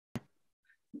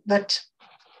but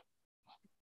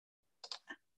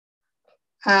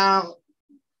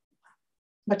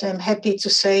I'm happy to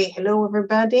say hello,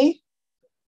 everybody.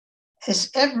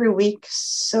 As every week,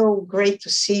 so great to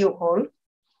see you all.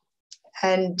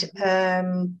 And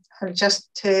I'll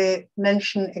just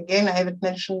mention again, I haven't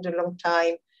mentioned a long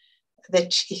time,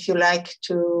 that if you like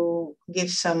to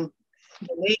give some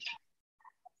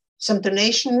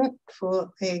donation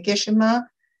for Geshe,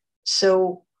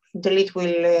 so Dalit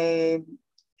will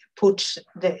put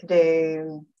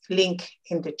the link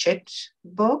in the chat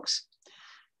box.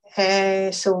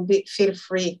 So feel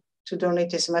free to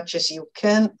donate as much as you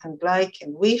can and like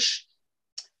and wish.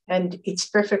 And it's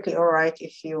perfectly all right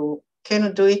if you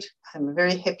cannot do it. I'm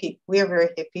very happy. We are very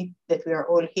happy that we are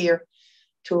all here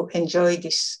to enjoy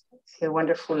these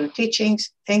wonderful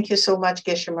teachings. Thank you so much,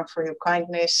 Geshe, for your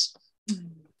kindness.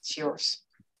 It's yours.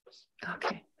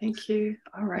 Okay, thank you.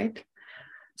 All right.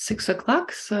 6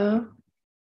 o'clock, so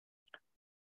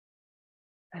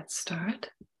let's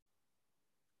start.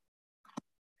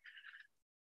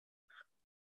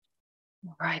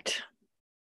 All right.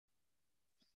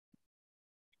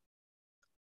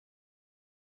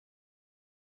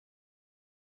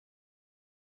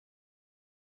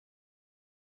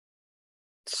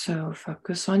 So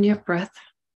focus on your breath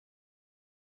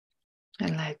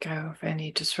and let go of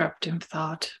any disruptive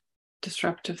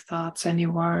thoughts, any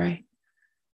worry,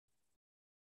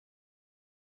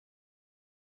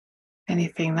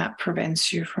 anything that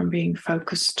prevents you from being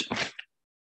focused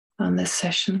on this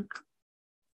session.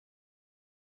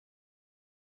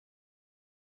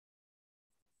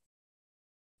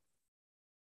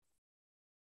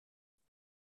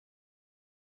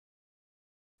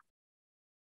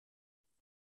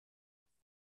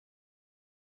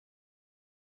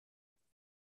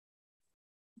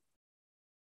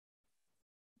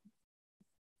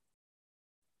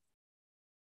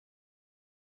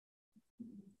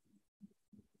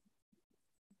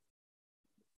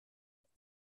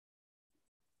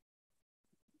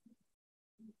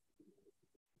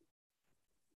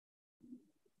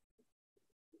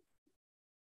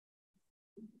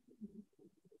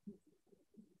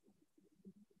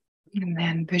 And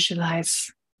then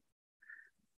visualize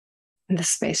in the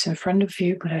space in front of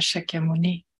you, Buddha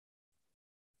Shakyamuni.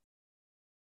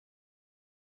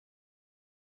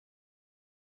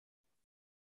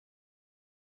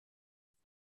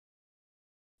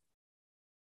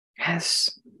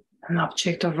 As an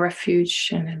object of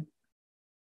refuge and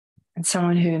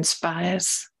someone who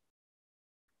inspires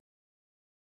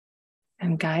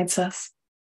and guides us.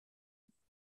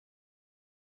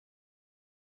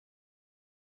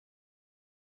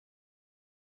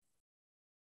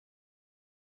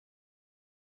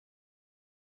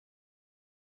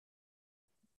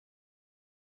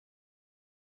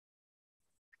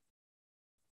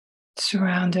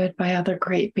 Surrounded by other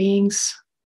great beings,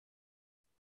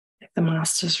 like the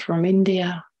masters from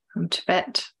India, from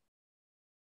Tibet,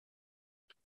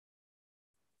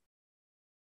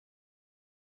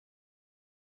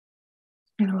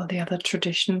 and all the other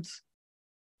traditions.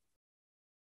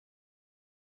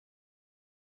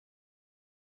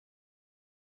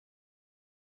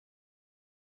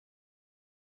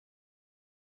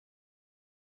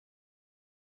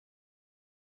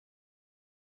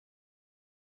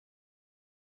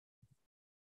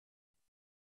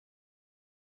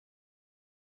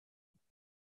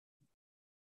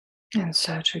 And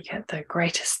so to get the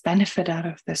greatest benefit out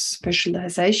of this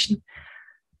visualization,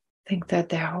 think that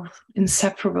they're all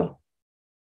inseparable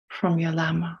from your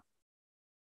Lama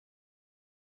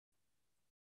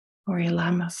or your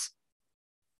Lamas.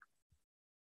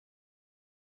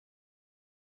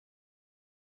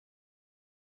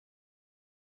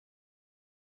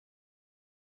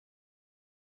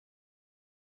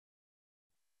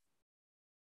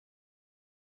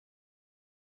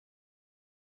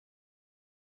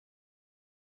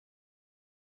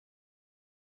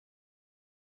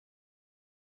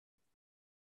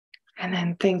 And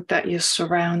then think that you're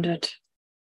surrounded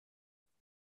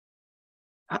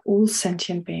by all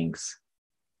sentient beings,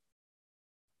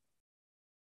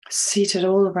 seated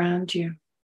all around you.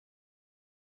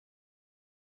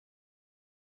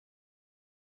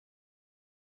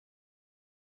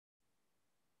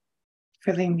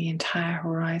 Filling the entire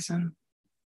horizon.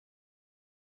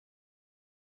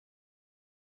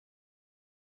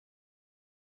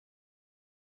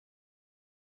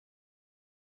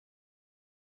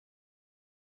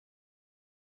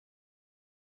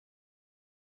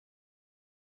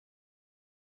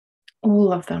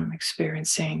 All of them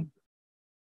experiencing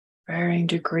varying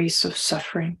degrees of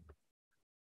suffering,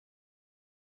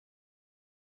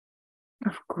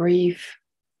 of grief,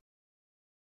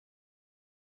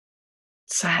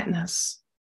 sadness,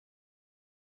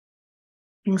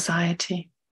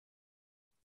 anxiety,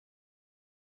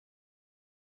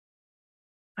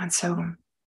 and so on.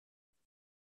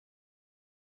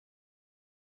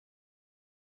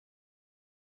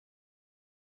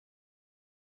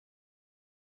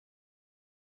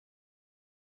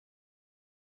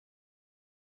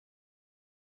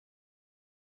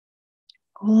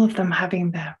 All of them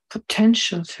having the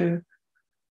potential to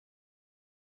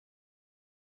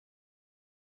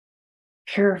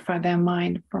purify their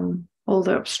mind from all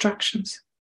the obstructions.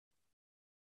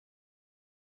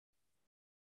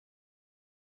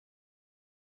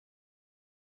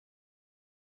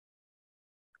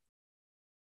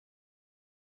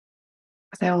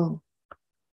 But they all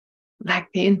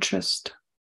lack the interest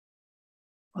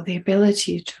or the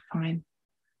ability to find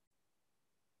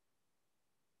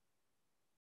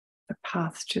the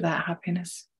path to that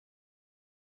happiness.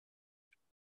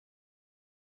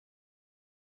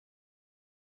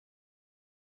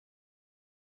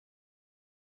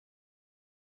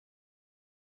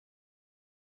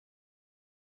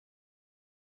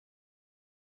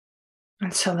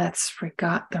 And so let's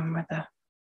regard them with a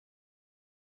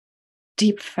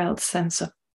deep felt sense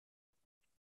of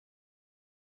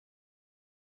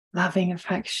loving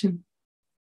affection.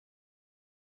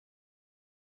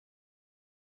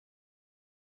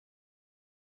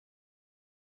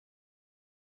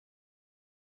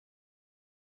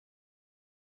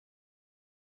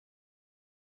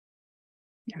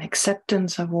 And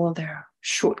acceptance of all their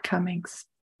shortcomings.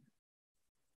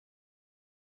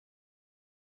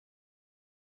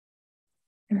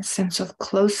 And a sense of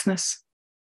closeness.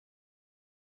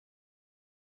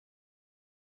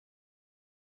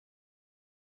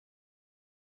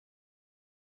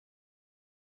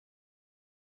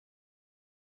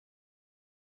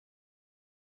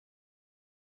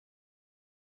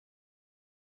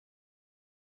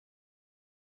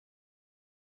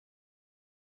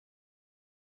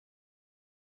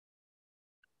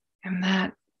 And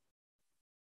that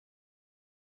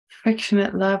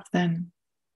affectionate love then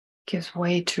gives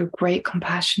way to great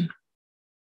compassion.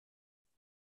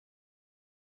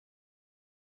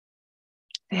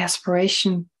 The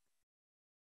aspiration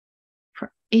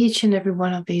for each and every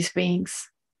one of these beings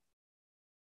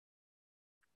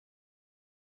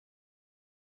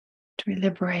to be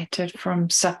liberated from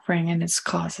suffering and its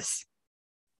causes.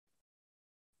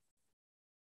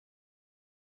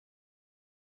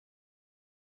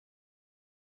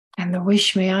 And the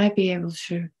wish, may I be able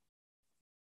to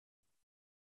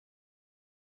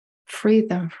free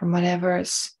them from whatever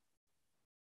is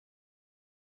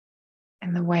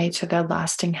in the way to their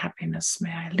lasting happiness.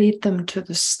 May I lead them to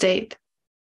the state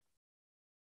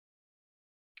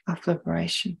of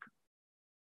liberation.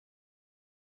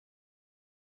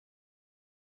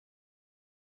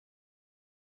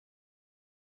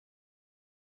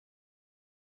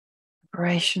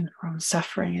 Liberation from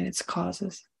suffering and its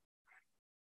causes.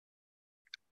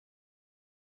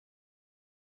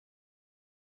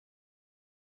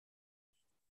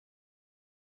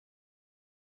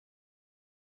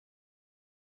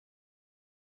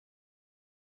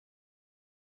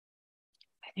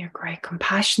 And your great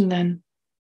compassion then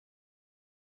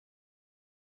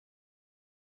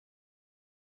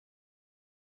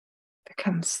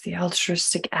becomes the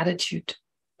altruistic attitude,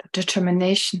 the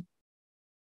determination,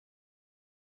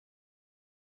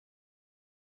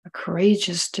 a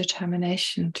courageous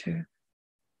determination to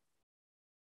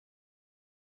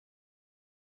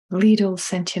lead all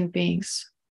sentient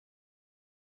beings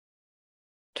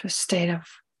to a state of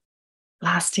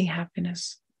lasting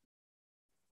happiness,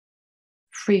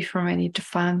 free from any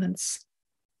defilements.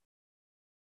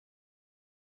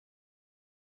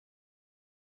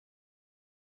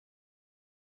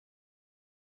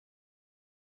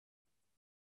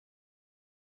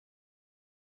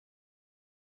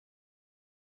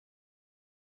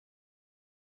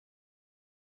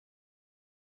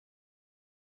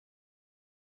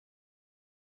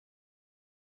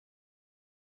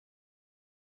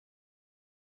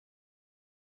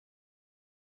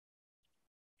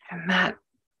 And that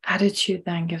attitude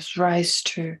then gives rise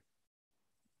to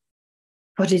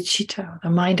bodhicitta, the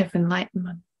mind of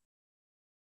enlightenment.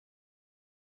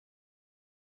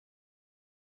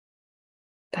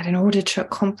 That in order to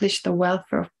accomplish the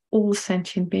welfare of all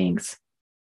sentient beings,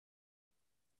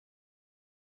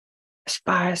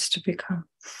 aspires to become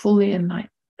fully enlightened.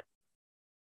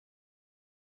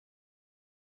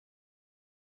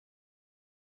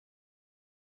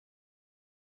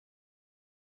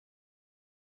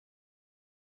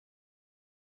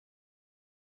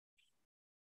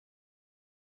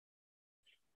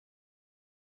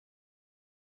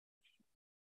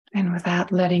 And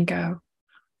without letting go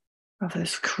of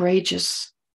this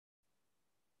courageous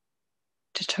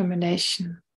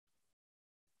determination,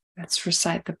 let's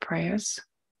recite the prayers.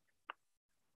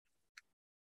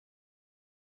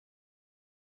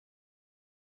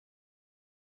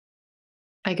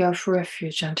 I go for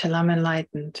refuge until I'm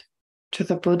enlightened to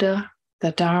the Buddha,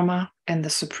 the Dharma, and the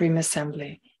Supreme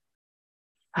Assembly.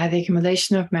 By the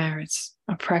accumulation of merits,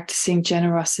 of practicing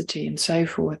generosity, and so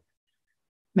forth,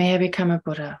 may I become a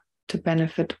Buddha to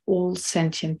benefit all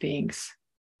sentient beings.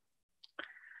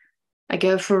 I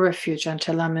go for refuge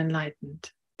until I'm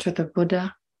enlightened to the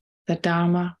Buddha, the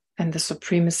Dharma, and the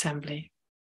Supreme Assembly.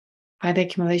 By the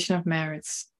accumulation of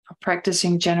merits, of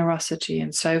practicing generosity,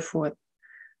 and so forth,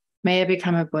 may I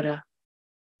become a Buddha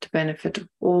to benefit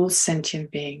all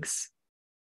sentient beings.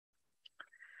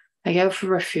 I go for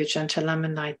refuge until I'm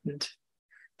enlightened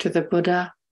to the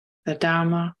Buddha, the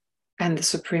Dharma, and the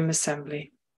Supreme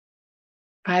Assembly.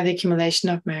 By the accumulation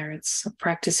of merits, of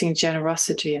practicing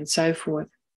generosity, and so forth,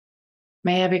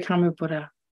 may I become a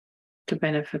Buddha to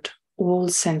benefit all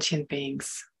sentient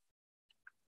beings.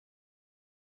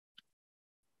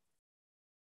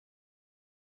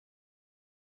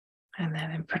 And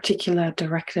then in particular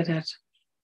directed at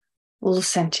all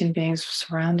sentient beings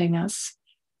surrounding us.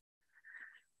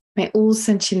 May all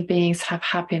sentient beings have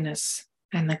happiness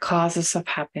and the causes of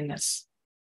happiness.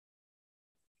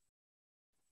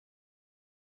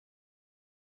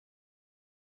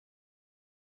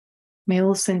 May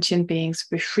all sentient beings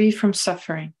be free from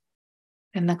suffering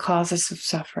and the causes of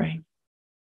suffering.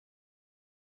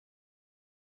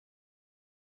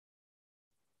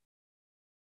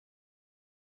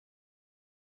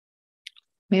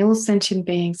 May all sentient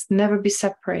beings never be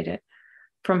separated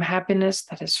from happiness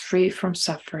that is free from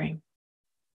suffering.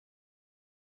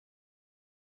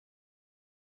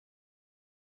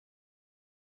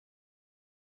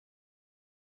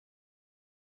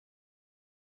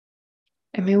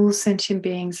 And may all sentient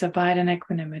beings abide in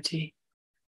equanimity,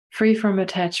 free from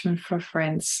attachment for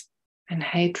friends and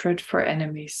hatred for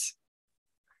enemies.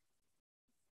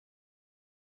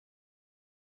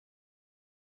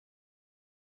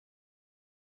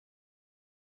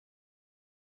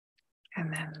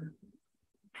 And then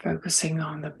focusing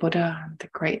on the Buddha and the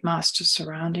great master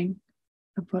surrounding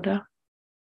the Buddha.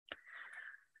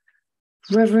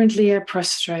 Reverently I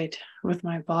prostrate with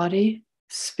my body,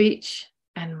 speech,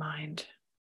 and mind.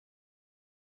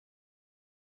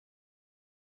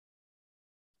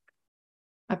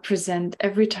 I present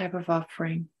every type of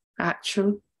offering,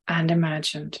 actual and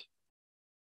imagined.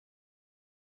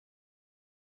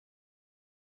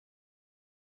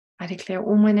 I declare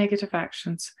all my negative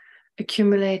actions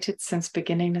accumulated since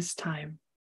beginning this time.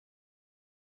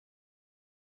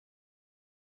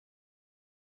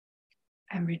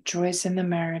 And rejoice in the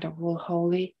merit of all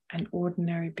holy and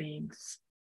ordinary beings.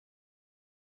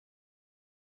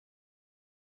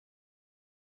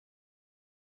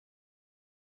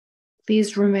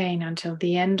 Please remain until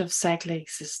the end of cyclic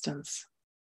existence.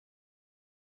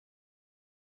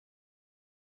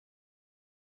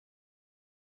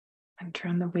 And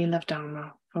turn the wheel of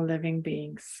Dharma for living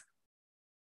beings.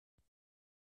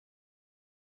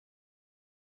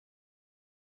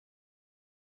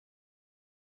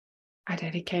 I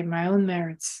dedicate my own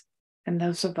merits and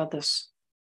those of others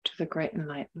to the great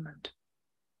enlightenment.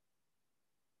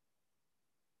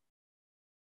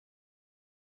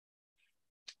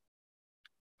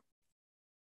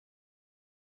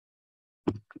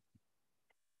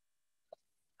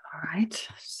 All right,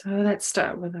 so let's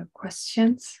start with the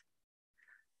questions.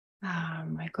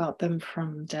 I got them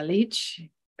from Dalit.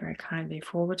 She very kindly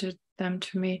forwarded them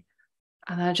to me.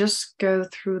 And I just go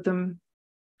through them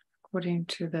according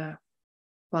to the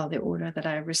order that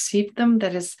I received them.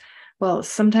 That is,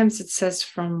 sometimes it says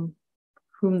from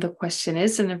whom the question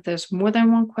is. And if there's more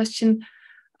than one question,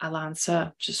 I'll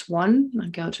answer just one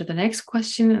and go to the next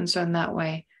question. And so in that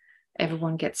way,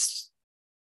 everyone gets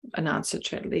an answer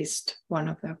to at least one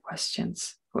of their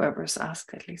questions, whoever is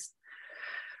asked at least.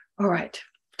 All right.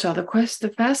 So the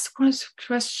first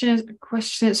question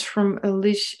is from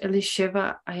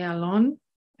Elisheva Ayalon.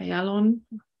 I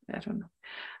don't know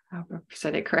how I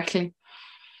said it correctly.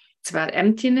 It's about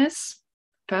emptiness.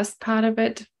 First part of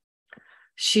it.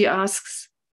 She asks,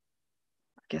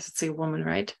 I guess it's a woman,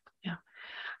 right? Yeah.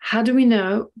 How do we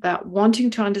know that wanting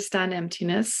to understand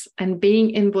emptiness and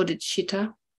being in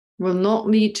bodhicitta will not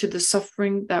lead to the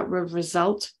suffering that will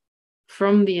result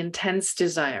from the intense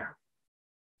desire?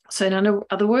 So in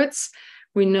other words,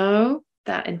 we know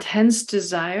that intense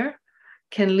desire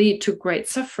can lead to great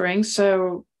suffering.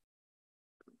 So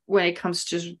when it comes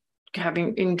to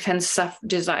having intense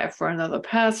desire for another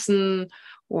person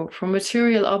or for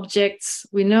material objects,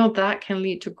 we know that can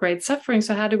lead to great suffering.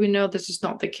 So how do we know this is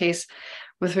not the case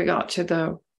with regard to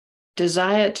the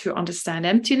desire to understand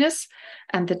emptiness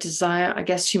and the desire, I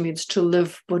guess she means, to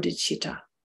live bodhicitta.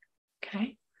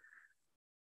 Okay.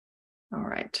 All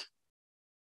right.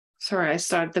 Sorry, I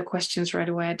started the questions right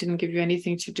away. I didn't give you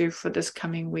anything to do for this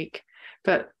coming week,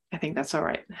 but I think that's all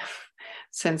right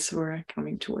since we're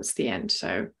coming towards the end.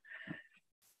 So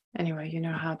anyway, you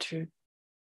know how to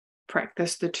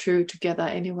practice the two together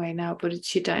anyway now,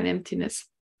 bodhicitta and emptiness.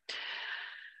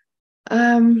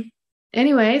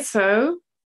 Anyway, so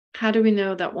how do we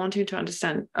know that wanting to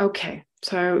understand? Okay,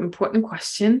 so important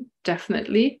question,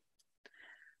 definitely.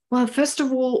 Well, first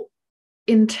of all,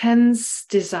 intense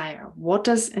desire. What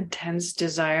does intense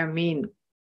desire mean?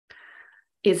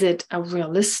 Is it a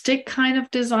realistic kind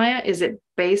of desire? Is it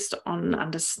based on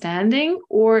understanding,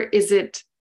 or is it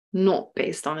not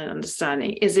based on an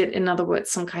understanding? Is it, in other words,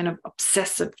 some kind of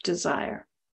obsessive desire?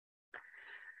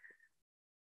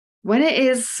 When it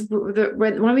is,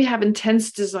 when we have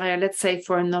intense desire, let's say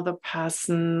for another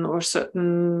person or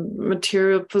certain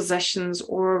material possessions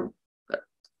or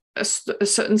a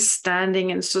certain standing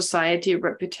in society,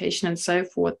 reputation, and so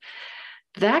forth,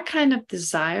 that kind of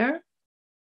desire,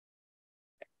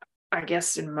 I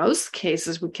guess in most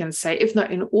cases we can say, if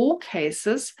not in all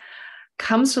cases,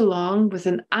 comes along with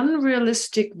an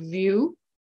unrealistic view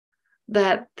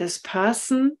that this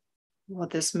person or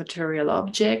this material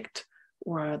object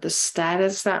or the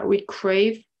status that we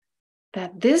crave,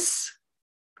 that this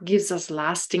gives us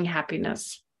lasting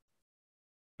happiness,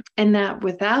 and that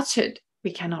without it,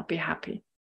 we cannot be happy.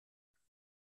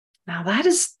 Now, that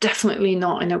is definitely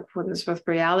not in accordance with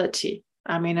reality.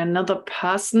 I mean, another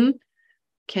person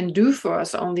can do for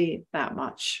us only that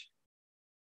much.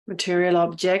 Material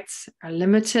objects are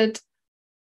limited.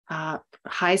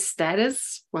 High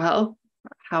status, well,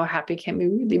 how happy can we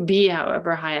really be,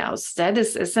 however high our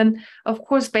status is? And of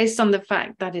course, based on the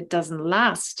fact that it doesn't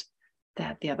last,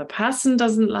 that the other person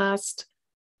doesn't last,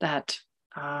 that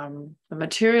the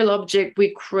material object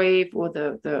we crave or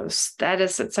the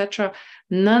status, etc.,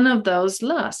 none of those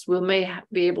last. We may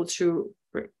be able to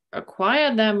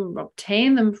acquire them,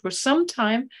 obtain them for some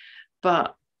time,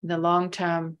 but in the long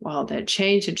term, well, they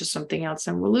change into something else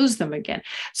and we'll lose them again.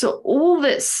 So all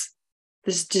this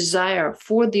desire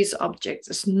for these objects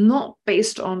is not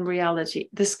based on reality.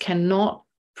 This cannot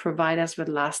provide us with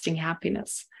lasting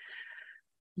happiness.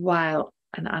 While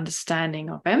an understanding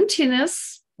of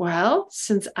emptiness, well,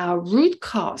 since our root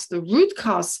cause, the root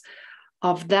cause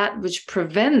of that which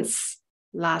prevents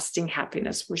lasting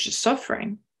happiness, which is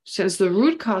suffering, since the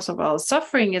root cause of our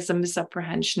suffering is a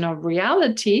misapprehension of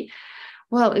reality,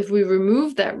 well, if we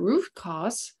remove that root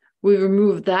cause, we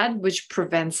remove that which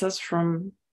prevents us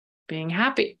from being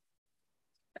happy.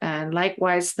 And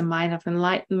likewise, the mind of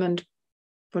enlightenment,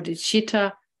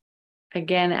 bodhicitta,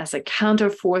 again, as a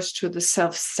counterforce to the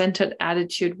self-centered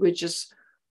attitude, which is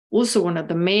also one of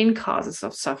the main causes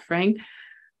of suffering.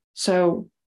 So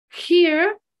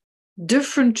here,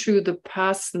 different to the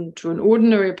person, to an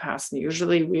ordinary person,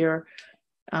 usually we're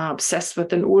obsessed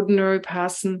with an ordinary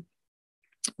person,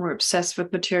 we're obsessed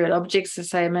with material objects,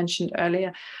 as I mentioned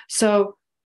earlier. So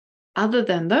other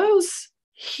than those,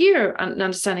 here, an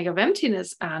understanding of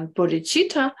emptiness and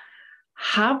bodhicitta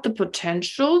have the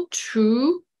potential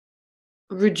to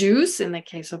reduce, in the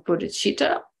case of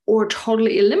bodhicitta, or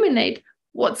totally eliminate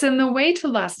what's in the way to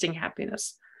lasting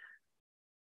happiness,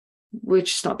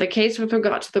 which is not the case with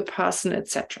regard to the person,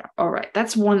 etc. All right,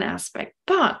 that's one aspect.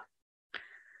 But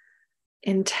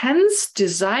intense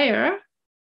desire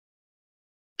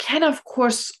can, of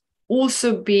course,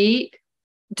 also be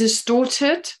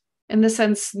distorted, in the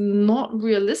sense not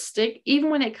realistic, even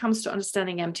when it comes to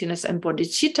understanding emptiness and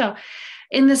bodhicitta,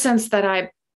 in the sense that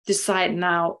I decide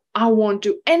now I won't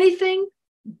do anything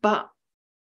but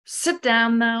sit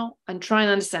down now and try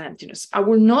and understand emptiness. I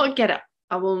will not get up.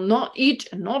 I will not eat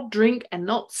and not drink and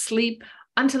not sleep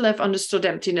until I've understood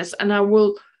emptiness. And I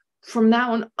will, from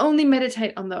now on, only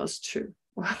meditate on those two.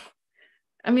 Well,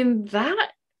 I mean,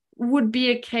 that would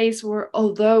be a case where,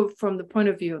 although from the point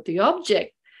of view of the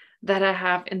object that I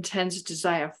have intense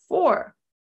desire for,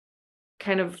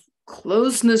 kind of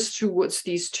closeness towards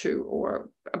these two or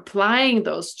applying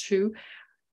those two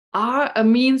are a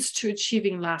means to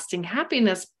achieving lasting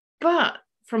happiness. But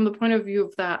from the point of view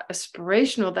of that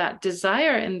aspiration or that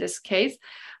desire in this case,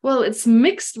 well, it's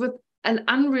mixed with an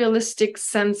unrealistic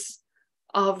sense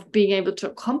of being able to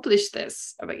accomplish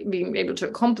this, being able to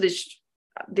accomplish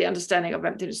the understanding of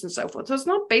emptiness and so forth. So it's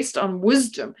not based on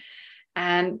wisdom.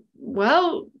 And,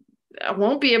 well, I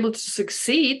won't be able to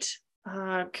succeed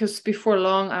because before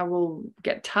long I will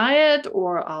get tired,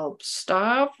 or I'll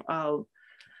starve, I'll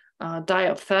die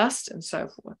of thirst, and so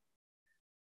forth.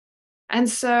 And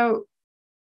so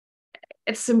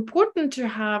it's important to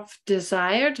have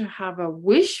desire, to have a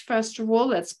wish, first of all,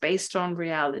 that's based on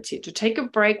reality, to take a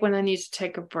break when I need to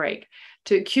take a break,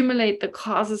 to accumulate the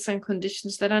causes and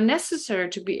conditions that are necessary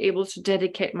to be able to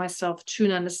dedicate myself to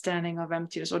an understanding of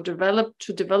emptiness, or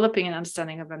developing an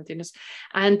understanding of emptiness,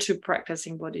 and to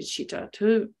practicing bodhicitta,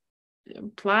 to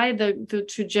apply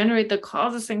to generate the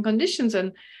causes and conditions.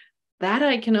 And that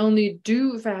I can only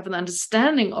do if I have an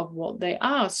understanding of what they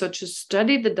are. So to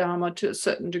study the Dharma to a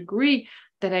certain degree,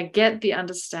 that I get the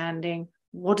understanding,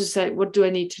 what do I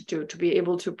need to do to be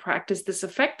able to practice this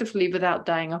effectively without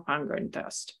dying of hunger and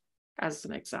thirst, as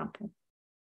an example.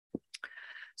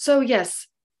 So yes,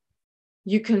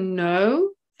 you can know,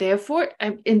 therefore,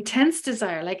 intense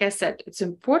desire. Like I said, it's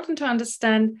important to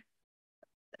understand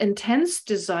intense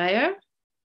desire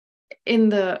in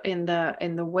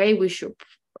the way we should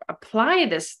apply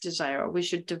this desire, we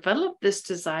should develop this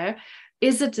desire,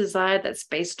 is a desire that's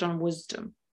based on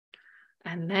wisdom.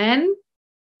 And then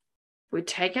we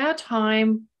take our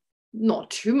time, not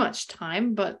too much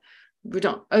time, but we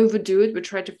don't overdo it. We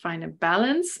try to find a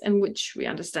balance in which we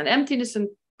understand emptiness and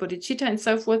bodhicitta and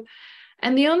so forth.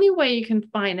 And the only way you can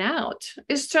find out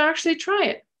is to actually try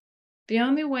it. The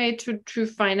only way to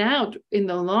find out in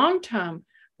the long term,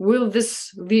 will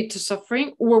this lead to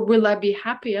suffering, or will I be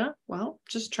happier? Well,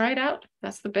 just try it out.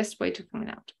 That's the best way to find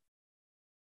out.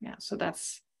 Yeah, so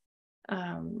that's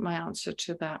my answer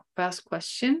to that first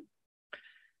question.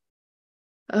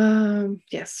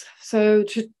 Yes, so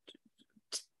to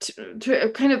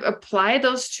kind of apply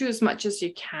those two as much as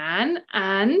you can.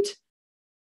 And,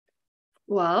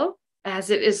 well,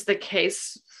 as it is the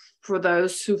case for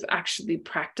those who've actually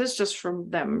practiced, just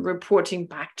from them reporting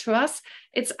back to us,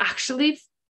 it's actually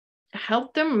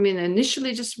help them. I mean,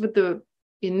 initially, just with the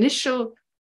initial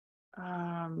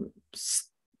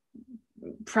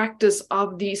practice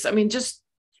of these, I mean, just,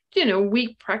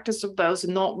 weak practice of those,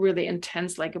 not really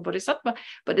intense like a bodhisattva,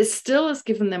 but it still has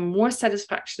given them more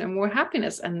satisfaction and more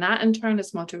happiness. And that in turn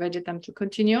has motivated them to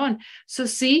continue on. So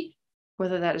see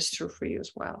whether that is true for you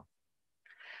as well.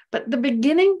 But the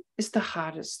beginning is the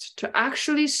hardest, to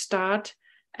actually start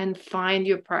and find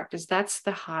your practice. That's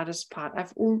the hardest part.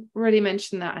 I've already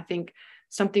mentioned that. I think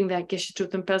something that Geshe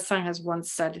Kelsang has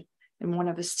once said in one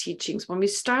of his teachings. When we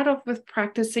start off with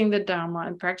practicing the Dharma,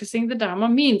 and practicing the Dharma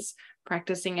means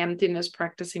practicing emptiness,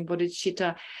 practicing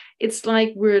bodhicitta, it's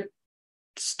like we're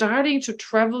starting to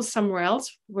travel somewhere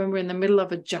else when we're in the middle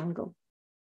of a jungle.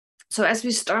 So as we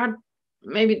start,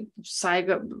 maybe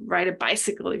ride a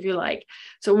bicycle if you like.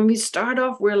 So when we start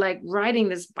off, we're like riding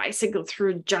this bicycle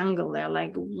through a jungle. There are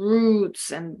like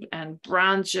roots and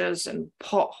branches and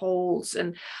potholes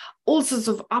and all sorts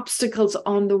of obstacles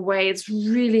on the way. It's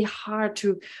really hard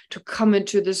to come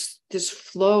into this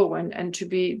flow and to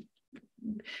be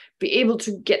able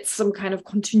to get some kind of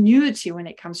continuity when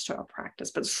it comes to our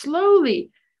practice. But slowly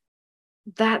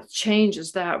that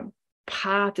changes. That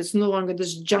path is no longer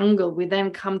this jungle. We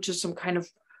then come to some kind of,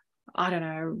 I don't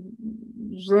know,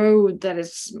 road that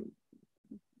is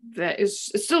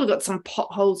it's still got some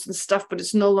potholes and stuff, but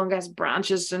it's no longer has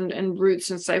branches and roots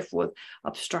and so forth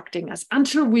obstructing us,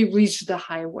 until we reach the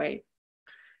highway.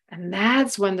 And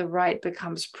that's when the ride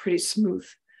becomes pretty smooth.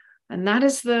 And that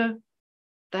is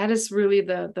really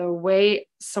the way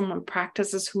someone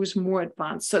practices who's more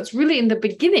advanced. So it's really in the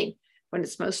beginning when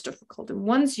it's most difficult. And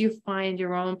once you find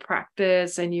your own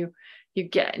practice and you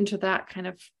get into that kind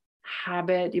of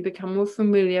habit, you become more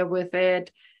familiar with it,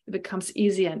 it becomes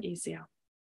easier and easier.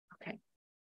 Okay.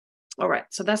 All right.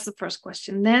 So that's the first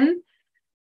question. Then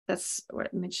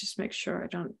let me just make sure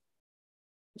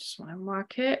just want to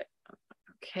mark it.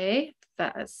 Okay.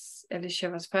 That is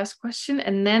Elisheva's first question.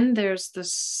 And then there's the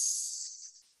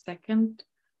second.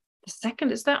 The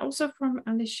second, is that also from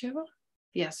Elisheva?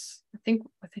 Yes, I think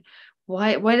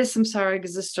why does samsara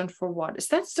exist and for what? Is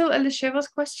that still Elisheva's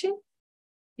question?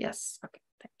 Yes. Okay,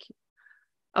 thank you.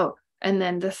 Oh, and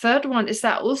then the third one, is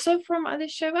that also from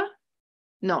Elisheva?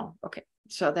 No. Okay.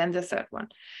 So then the third one.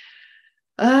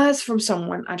 It's from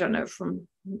someone, I don't know,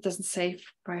 it doesn't say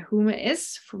by whom it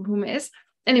is, from whom it is.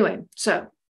 Anyway, so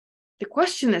the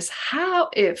question is, how,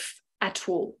 if at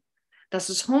all, does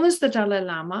His Holiness the Dalai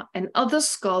Lama and other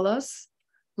scholars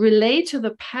relate to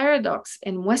the paradox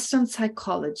in Western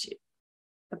psychology,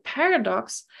 the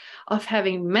paradox of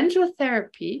having mental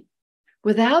therapy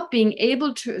without being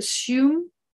able to assume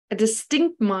a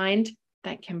distinct mind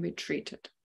that can be treated?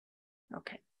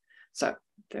 Okay, so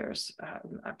there's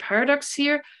a paradox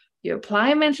here. You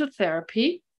apply mental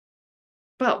therapy,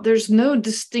 but there's no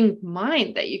distinct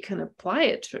mind that you can apply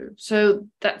it to. So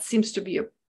that seems to be a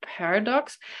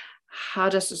paradox. How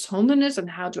does His Holiness and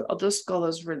how do other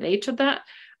scholars relate to that?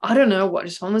 I don't know what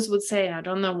His Holiness would say. I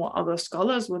don't know what other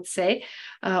scholars would say,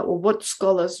 or what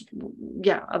scholars,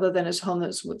 other than His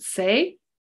Holiness would say.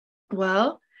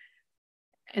 Well,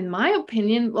 in my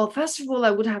opinion, well, first of all,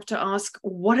 I would have to ask,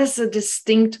 what does a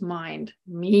distinct mind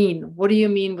mean? What do you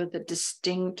mean with a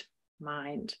distinct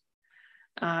mind?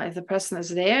 If the person is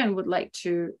there and would like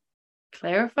to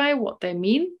clarify what they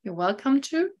mean, you're welcome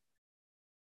to.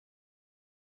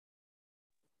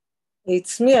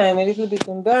 It's me. I'm a little bit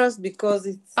embarrassed because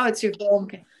it's you.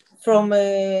 Okay. From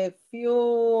a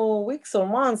few weeks or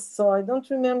months, so I don't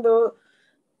remember.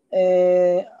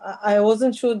 I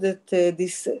wasn't sure that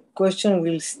this question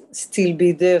will still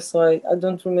be there, so I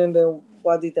don't remember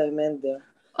what did I meant there.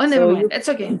 Oh, never mind. It's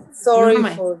okay. Sorry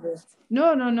for that.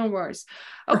 No worries.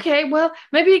 Okay, well,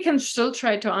 maybe you can still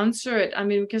try to answer it. I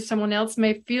mean, because someone else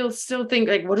may still think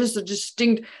like, what is the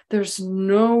distinct? There's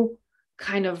no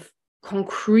kind of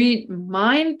concrete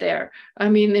mind there. I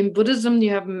mean, in Buddhism, you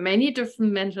have many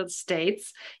different mental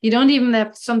states. You don't even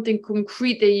have something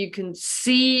concrete that you can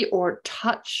see or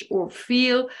touch or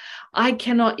feel. I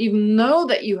cannot even know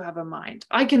that you have a mind.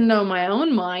 I can know my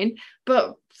own mind,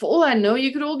 but for all I know,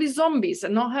 you could all be zombies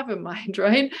and not have a mind,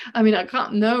 right? I mean, I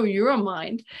can't know your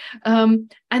mind.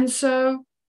 And so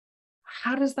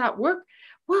how does that work?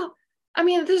 Well, I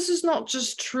mean, this is not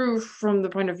just true from the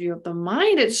point of view of the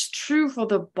mind, it's true for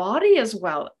the body as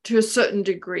well, to a certain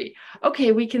degree.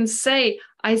 Okay, we can say,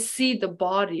 I see the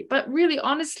body, but really,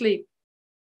 honestly,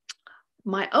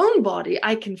 my own body,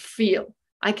 I can feel.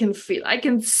 I can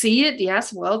see it,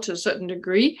 yes, well, to a certain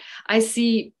degree. I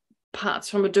see parts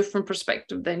from a different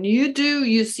perspective than you do.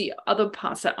 You see other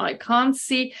parts that I can't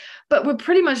see, but we're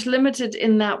pretty much limited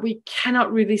in that we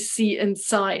cannot really see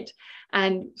inside.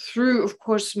 And through, of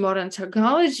course, modern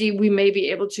technology, we may be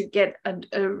able to get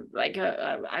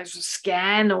a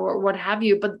scan or what have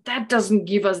you, but that doesn't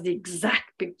give us the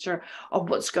exact picture of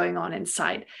what's going on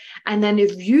inside. And then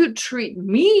if you treat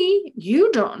me,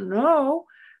 you don't know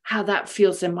how that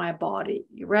feels in my body,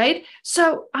 right?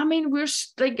 So, I mean, we're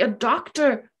like a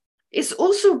doctor is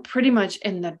also pretty much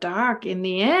in the dark in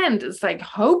the end. It's like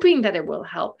hoping that it will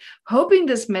help, hoping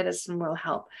this medicine will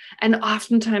help. And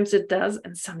oftentimes it does,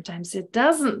 and sometimes it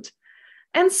doesn't.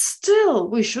 And still,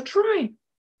 we should try.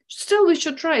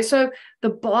 So the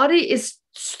body is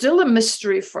still a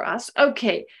mystery for us.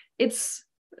 Okay, it's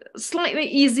slightly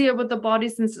easier with the body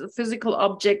since it's a physical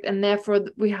object, and therefore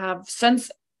we have sense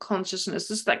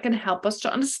consciousnesses that can help us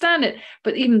to understand it.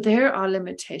 But even there are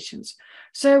limitations.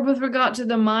 So with regard to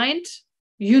the mind,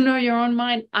 you know your own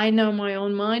mind, I know my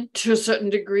own mind to a certain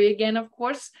degree. Again, of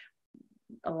course,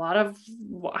 a lot of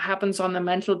what happens on the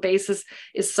mental basis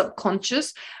is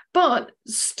subconscious, but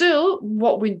still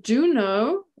what we do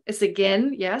know is,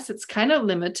 again, yes, it's kind of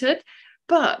limited,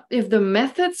 but if the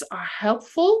methods are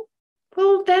helpful,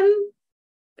 well, then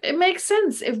it makes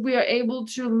sense. If we are able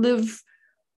to live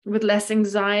with less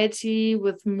anxiety,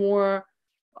 with more,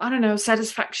 I don't know,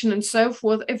 satisfaction and so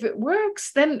forth, if it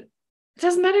works, then it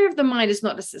doesn't matter if the mind is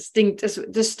not as distinct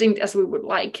as we would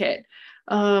like it.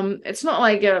 It's not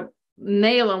like a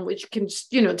nail on which you can,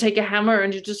 take a hammer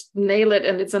and you just nail it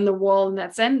and it's on the wall and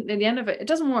that's the end of it. It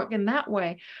doesn't work in that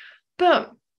way.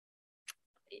 But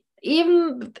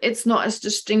even it's not as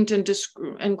distinct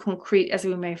and concrete as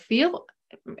we may feel,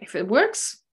 if it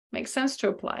works, it makes sense to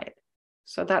apply it.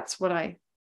 So that's my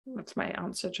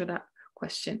answer to that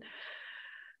question.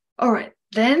 All right,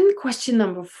 then question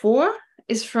number 4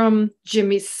 is from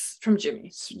Jimmy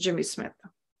Smith.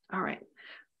 All right,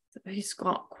 he's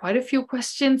got quite a few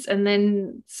questions, and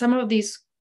then some of these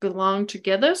belong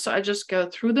together, so I just go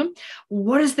through them.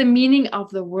 What is the meaning of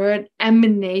the word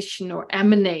emanation or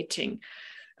emanating?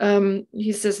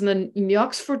 He says in the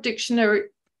Oxford Dictionary,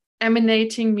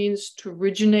 emanating means to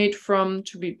originate from,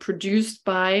 to be produced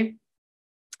by.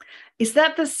 Is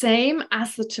that the same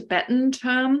as the Tibetan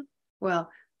term?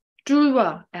 Well,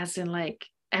 Drua, as in like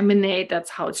emanate, that's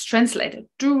how it's translated.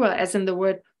 Drua, as in the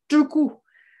word Druku.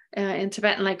 In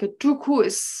Tibetan, like a Druku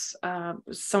is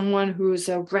someone who is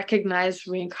a recognized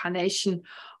reincarnation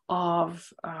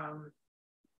of a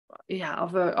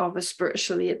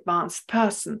spiritually advanced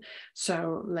person.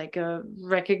 So like a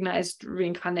recognized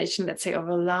reincarnation, let's say, of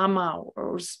a lama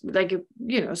or like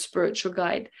a spiritual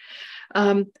guide.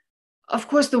 Of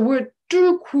course, the word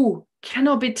Druku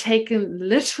cannot be taken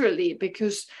literally,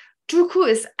 because Druku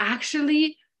is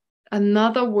actually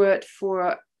another word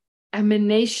for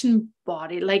emanation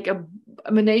body, like a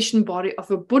emanation body of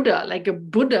a Buddha, like a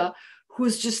Buddha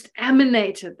who's just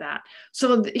emanated that.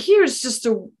 So here it's just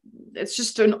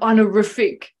an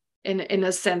honorific in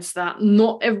a sense that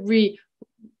not every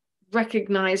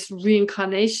recognized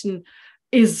reincarnation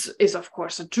is of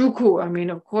course a druku. I mean,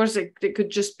 of course it could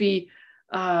just be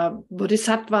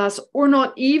bodhisattvas, or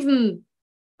not even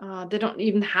they don't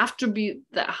even have to be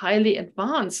that highly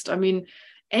advanced. I mean,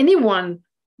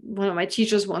 one of my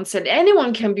teachers once said,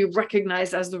 anyone can be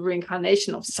recognized as the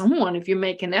reincarnation of someone if you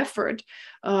make an effort.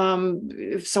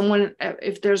 If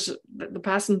there's the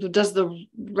person who does the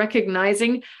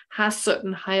recognizing has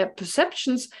certain higher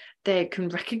perceptions, they can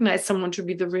recognize someone to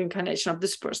be the reincarnation of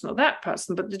this person or that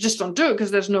person, but they just don't do it because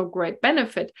there's no great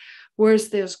benefit. Whereas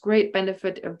there's great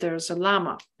benefit if there's a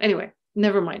lama. Anyway,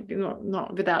 never mind,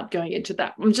 not without going into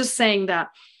that. I'm just saying that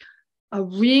a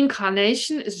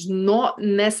reincarnation is not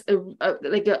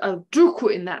like a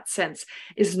druku in that sense,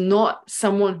 is not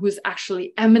someone who's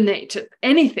actually emanated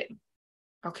anything.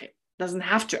 Okay, doesn't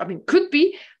have to. I mean, could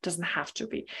be, doesn't have to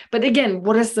be. But again,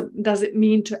 what does it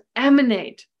mean to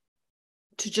emanate?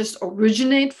 To just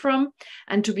originate from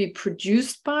and to be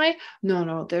produced by?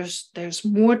 No, there's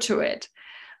more to it.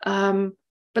 But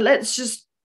let's just,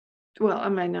 well, I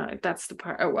mean, no, that's the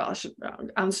part. Oh, well, I should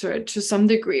answer it to some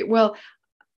degree. Well,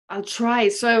 I'll try.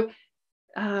 So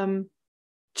to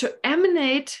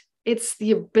emanate, it's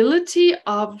the ability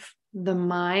of the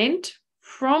mind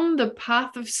from the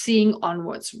path of seeing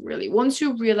onwards, really. Once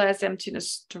you realize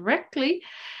emptiness directly,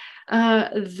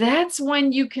 that's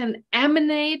when you can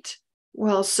emanate,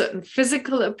 well, certain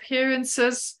physical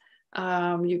appearances.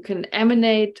 You can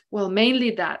emanate, well,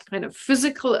 mainly that kind of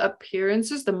physical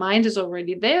appearances. The mind is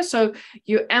already there. So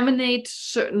you emanate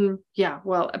certain,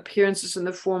 appearances in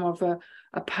the form of a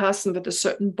person with a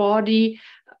certain body,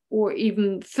 or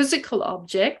even physical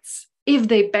objects, if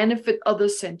they benefit other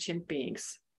sentient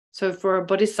beings. So for a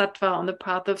bodhisattva on the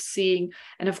path of seeing,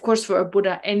 and of course for a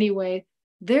Buddha anyway,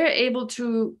 they're able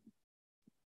to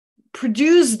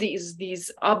produce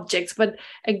these objects, but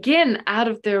again, out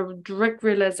of their direct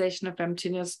realization of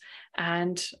emptiness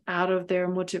and out of their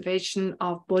motivation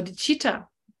of bodhicitta.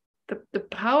 The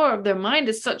power of their mind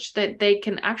is such that they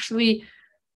can actually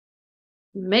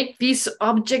make these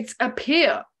objects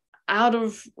appear out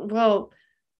of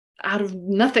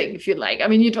nothing, if you like. I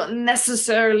mean, you don't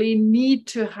necessarily need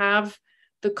to have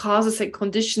the causes and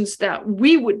conditions that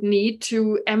we would need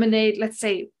to emanate. Let's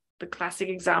say the classic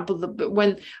example,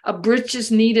 when a bridge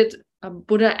is needed, a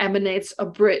Buddha emanates a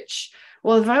bridge.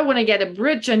 Well, if I want to get a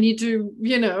bridge, I need to,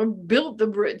 build the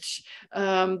bridge.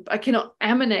 I cannot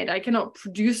emanate. I cannot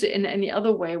produce it in any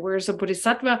other way. Whereas a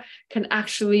bodhisattva can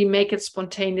actually make it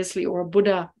spontaneously, or a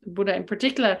Buddha in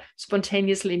particular,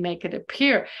 spontaneously make it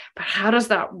appear. But how does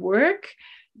that work?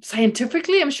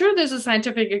 Scientifically, I'm sure there's a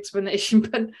scientific explanation,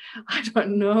 but I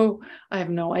don't know. I have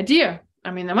no idea. I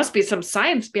mean, there must be some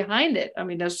science behind it. I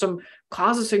mean, there's some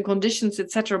causes and conditions,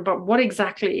 etc. But what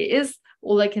exactly it is,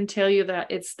 all I can tell you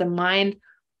that it's the mind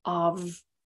of,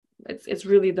 it's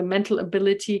really the mental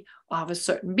ability of a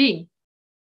certain being.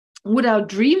 Would our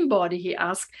dream body, he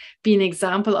asked, be an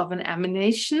example of an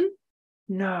emanation?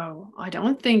 No, I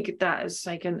don't think that is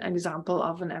like an example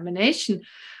of an emanation.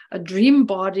 A dream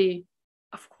body,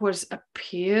 of course,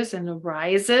 appears and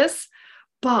arises,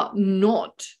 but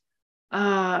not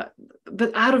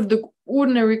but out of the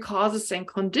ordinary causes and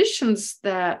conditions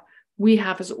that we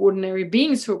have as ordinary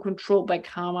beings who are controlled by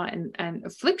karma and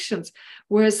afflictions.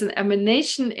 Whereas an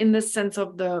emanation in the sense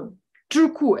of the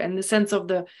druku, in the sense of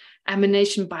the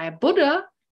emanation by a Buddha,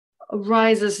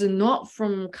 arises not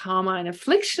from karma and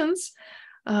afflictions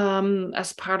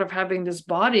as part of having this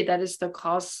body that is the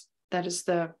cause, that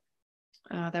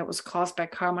was caused by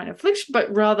karma and affliction,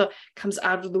 but rather comes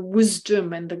out of the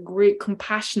wisdom and the great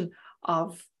compassion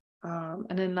of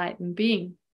an enlightened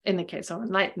being, in the case of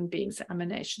enlightened beings'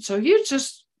 emanation. So here's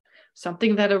just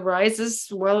something that arises,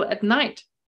 well, at night.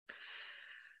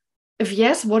 If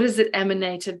yes, what is it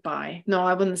emanated by? No,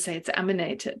 I wouldn't say it's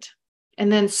emanated.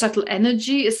 And then subtle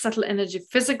energy, is subtle energy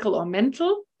physical or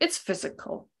mental? It's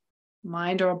physical.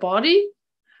 Mind or body?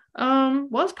 Well,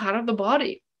 it's part of the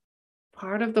body.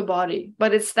 Part of the body.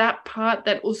 But it's that part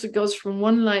that also goes from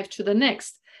one life to the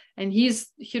next. And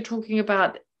he's here talking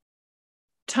about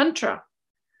Tantra.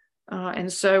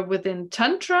 And so within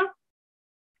Tantra,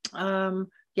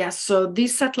 so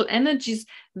these subtle energies,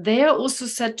 they are also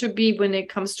said to be, when it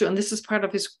comes to, and this is part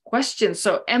of his question,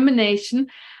 so emanation,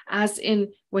 as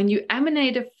in when you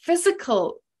emanate a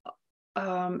physical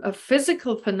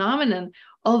phenomenon,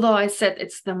 although I said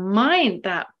it's the mind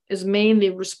that is mainly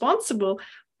responsible,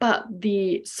 but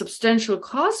the substantial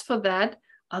cause for that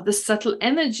are the subtle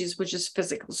energies, which is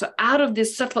physical. So out of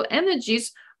these subtle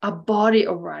energies, a body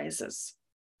arises.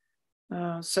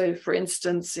 So, for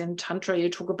instance, in Tantra, you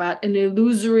talk about an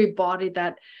illusory body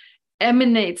that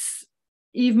emanates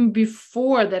even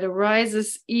before, that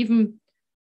arises even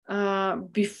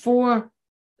before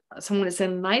someone is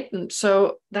enlightened.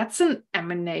 So that's an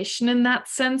emanation in that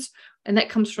sense, and that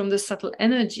comes from the subtle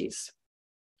energies.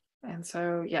 And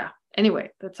so, yeah,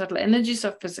 anyway, the subtle energies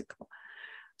are physical.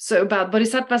 So about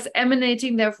bodhisattvas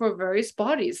emanating, therefore, various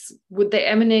bodies. Would they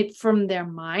emanate from their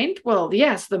mind? Well,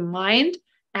 yes, the mind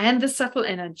and the subtle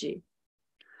energy.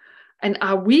 And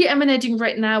are we emanating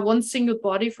right now one single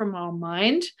body from our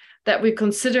mind that we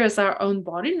consider as our own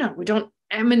body? No, we don't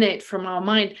emanate from our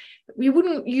mind. We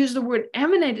wouldn't use the word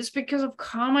emanate. It's because of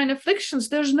karma and afflictions.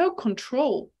 There's no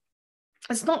control.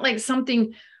 It's not like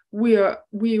something we're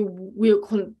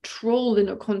controlled in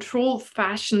a controlled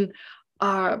fashion,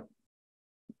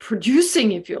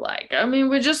 producing, if you like. I mean,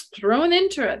 we're just thrown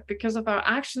into it because of our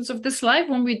actions of this life.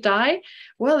 When we die,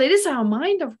 well, it is our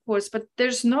mind, of course, but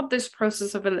there's not this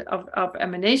process of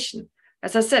emanation.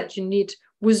 As I said, you need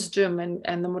wisdom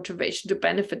and the motivation to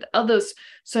benefit others.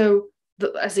 So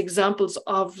as examples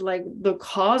of like the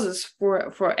causes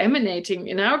for emanating,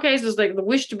 in our case, is like the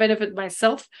wish to benefit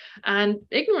myself and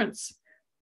ignorance.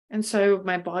 And so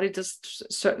my body does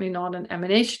certainly not an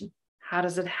emanation. How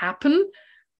does it happen?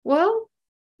 Well,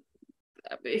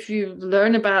 if you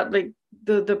learn about like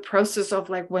the process of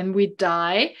like when we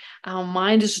die, our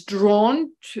mind is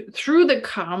drawn through the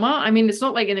karma. I mean, it's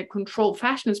not like in a controlled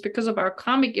fashion. It's because of our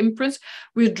karmic imprints.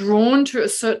 We're drawn to a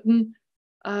certain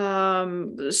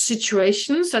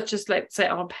situation, such as, let's say,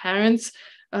 our parents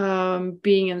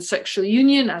being in sexual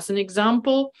union, as an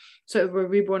example. So we're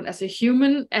reborn as a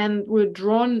human and we're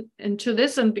drawn into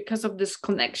this. And because of this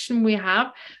connection we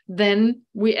have, then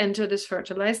we enter this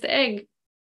fertilized egg.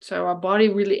 So our body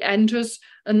really enters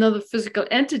another physical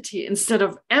entity instead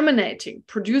of emanating,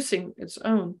 producing its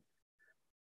own.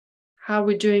 How are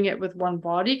we doing it with one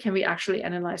body? Can we actually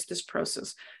analyze this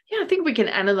process? Yeah, I think we can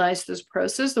analyze this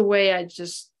process the way I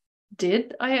just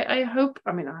did. I hope.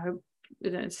 I mean, I hope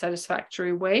in a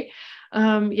satisfactory way.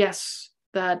 Yes,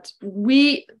 that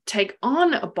we take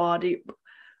on a body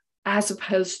as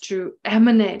opposed to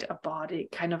emanate a body,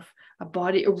 kind of a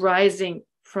body arising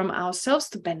from ourselves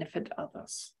to benefit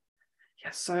others.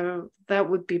 Yeah, so that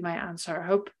would be my answer. I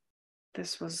hope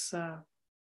this was, I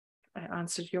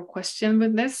answered your question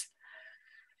with this.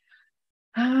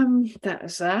 That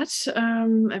is that.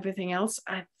 Everything else,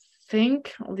 I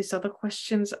think all these other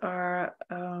questions are,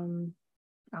 I'll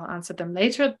answer them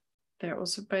later. They're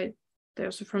also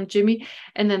from Jimmy.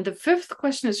 And then the fifth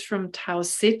question is from Tao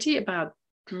City about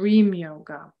dream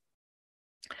yoga.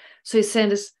 So he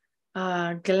says,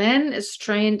 Glenn is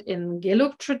trained in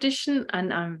Gelug tradition,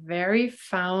 and I'm very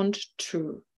found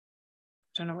too.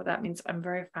 I don't know what that means. I'm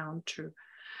very found too.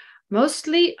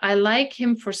 Mostly, I like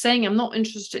him for saying I'm not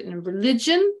interested in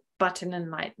religion, but in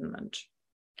enlightenment.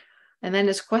 And then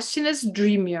his question is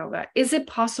dream yoga. Is it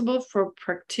possible for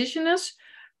practitioners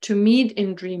to meet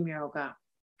in dream yoga?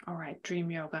 All right,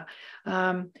 dream yoga.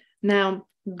 Now,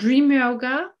 dream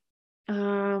yoga,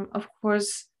 of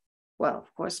course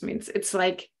means it's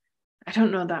like, I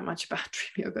don't know that much about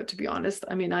dream yoga, to be honest.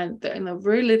 I mean, I know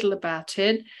very little about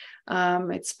it.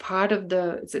 It's part of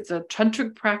it's a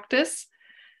tantric practice.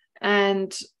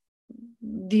 And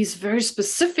these very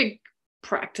specific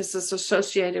practices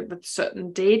associated with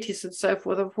certain deities and so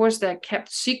forth, of course, they're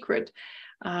kept secret.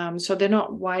 So they're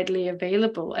not widely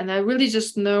available. And I really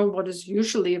just know what is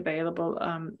usually available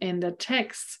in the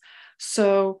texts.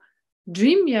 So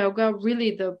dream yoga,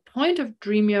 really the point of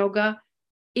dream yoga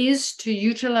is to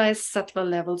utilize subtler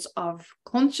levels of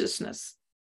consciousness.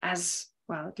 As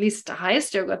well, at least the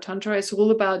highest yoga tantra is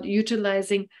all about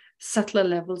utilizing subtler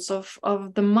levels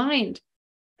of the mind.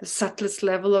 The subtlest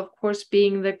level, of course,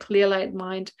 being the clear light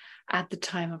mind at the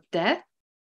time of death.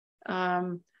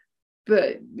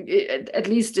 But at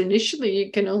least initially,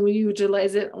 you can only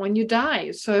utilize it when you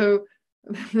die. So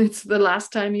it's the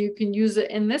last time you can use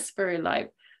it in this very life.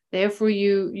 Therefore,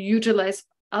 you utilize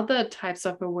other types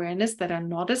of awareness that are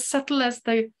not as subtle as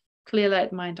the clear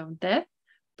light mind of death,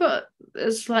 but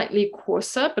slightly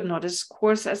coarser, but not as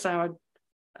coarse as our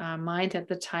mind at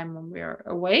the time when we are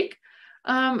awake.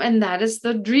 And that is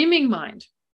the dreaming mind.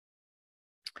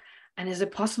 And is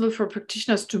it possible for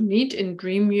practitioners to meet in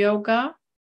dream yoga?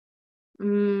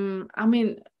 I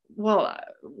mean, well,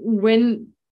 when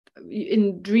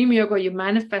in dream yoga you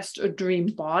manifest a dream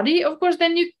body, of course,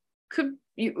 then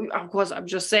of course, I'm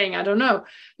just saying, I don't know,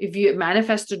 if you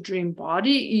manifest a dream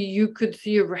body, you could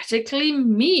theoretically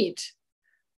meet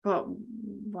but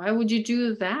why would you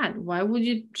do that? Why would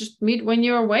you just meet when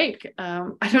you're awake?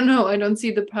 I don't know. I don't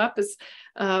see the purpose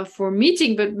for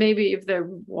meeting, but maybe if there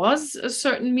was a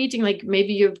certain meeting, like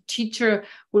maybe your teacher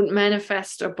would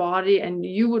manifest a body and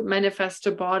you would manifest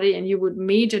a body and you would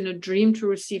meet in a dream to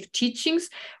receive teachings,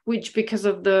 which because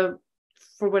of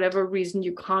for whatever reason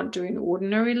you can't do in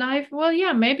ordinary life. Well,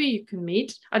 yeah, maybe you can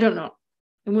meet. I don't know.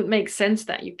 It would make sense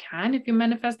that you can if you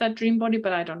manifest that dream body,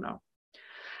 but I don't know.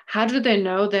 How do they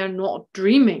know they're not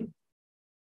dreaming?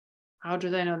 How do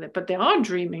they know that? But they are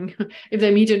dreaming. If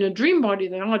they meet in a dream body,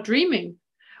 they are dreaming.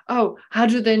 Oh, how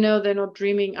do they know they're not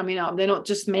dreaming? I mean, they're not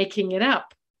just making it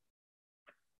up.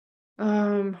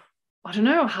 I don't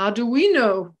know. How do we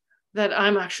know that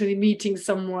I'm actually meeting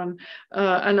someone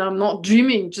and I'm not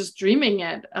dreaming, just dreaming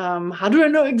it? How do I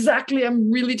know exactly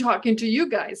I'm really talking to you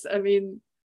guys? I mean,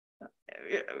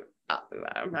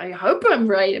 I hope I'm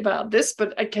right about this,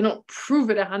 but I cannot prove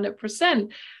it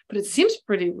 100%. But it seems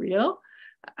pretty real,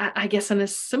 I guess, in a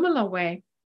similar way.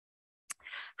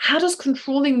 How does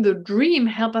controlling the dream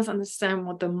help us understand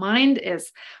what the mind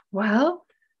is? Well,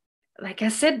 like I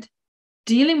said,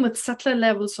 dealing with subtler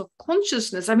levels of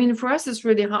consciousness. I mean, for us, it's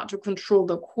really hard to control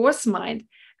the coarse mind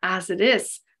as it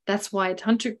is. That's why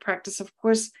tantric practice, of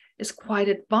course, is quite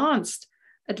advanced.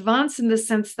 Advanced in the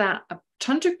sense that a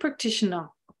tantric practitioner,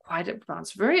 quite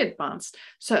advanced, very advanced.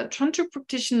 So a tantric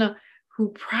practitioner who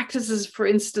practices, for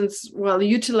instance, while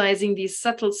utilizing these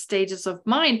subtle stages of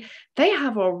mind, they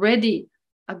have already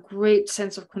a great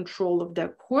sense of control of their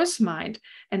coarse mind.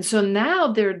 And so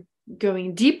now they're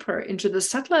going deeper into the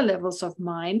subtler levels of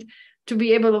mind to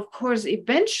be able, of course,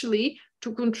 eventually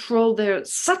to control their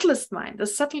subtlest mind, the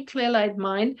subtle clear-light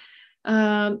mind,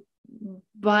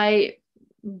 by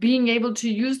being able to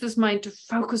use this mind to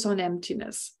focus on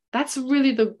emptiness. That's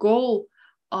really the goal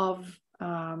of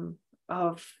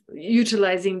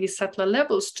utilizing these subtler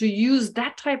levels, to use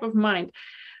that type of mind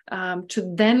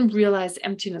to then realize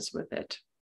emptiness with it.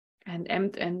 And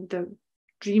the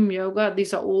dream yoga,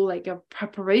 these are all like a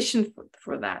preparation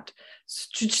for that,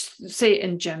 to just say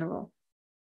in general.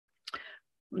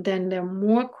 Then there are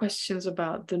more questions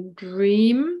about the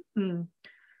dream.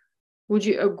 Would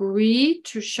you agree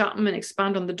to sharpen and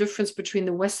expand on the difference between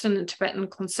the Western and Tibetan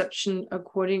conception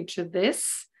according to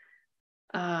this?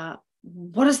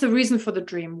 What is the reason for the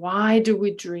dream? Why do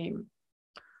we dream?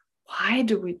 Why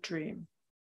do we dream?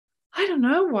 I don't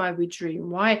know why we dream.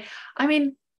 Why? I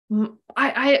mean,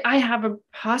 I have a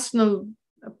personal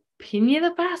opinion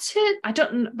about it. I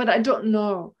don't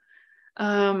know.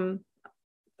 I've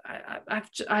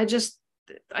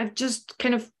just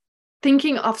kind of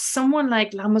thinking of someone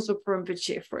like Lama Zopa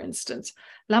Rinpoche, for instance.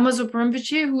 Lama Zopa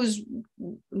Rinpoche, who's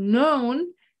known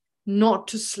not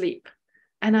to sleep.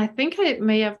 And I think I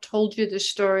may have told you this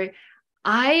story.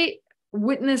 I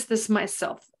witnessed this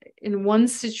myself in one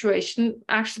situation.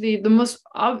 Actually, the most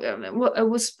obvious, well, it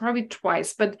was probably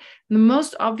twice, but the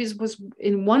most obvious was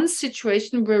in one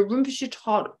situation where Rinpoche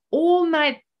taught all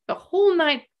night, the whole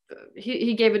night.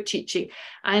 He gave a teaching,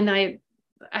 and I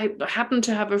happened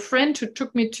to have a friend who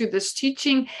took me to this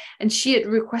teaching, and she had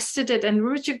requested it, and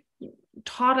Rinpoche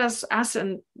taught us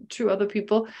and two other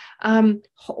people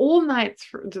all night,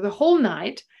 through the whole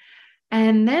night.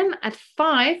 And then at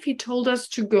 5 he told us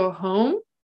to go home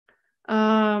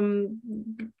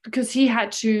because he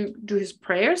had to do his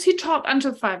prayers. He taught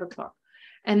until 5 o'clock,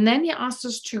 and then he asked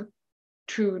us to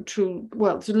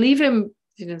leave him.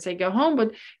 He didn't say go home,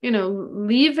 but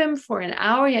leave him for an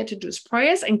hour. He had to do his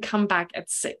prayers and come back at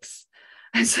 6.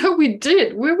 And so we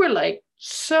did. We were like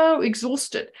so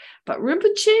exhausted, but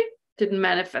Rinpoche didn't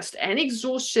manifest any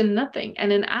exhaustion, nothing.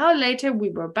 And an hour later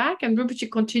we were back, and Rinpoche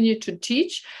continued to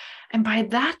teach. And by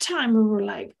that time we were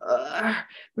like,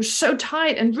 we're so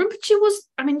tired. And Rinpoche was,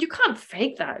 I mean, you can't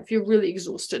fake that if you're really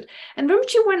exhausted. And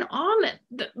Rinpoche went on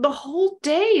the whole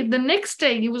day. The next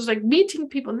day he was like meeting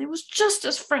people, and it was just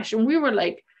as fresh. And we were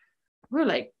like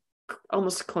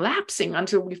almost collapsing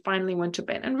until we finally went to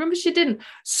bed. And Rinpoche didn't.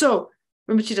 So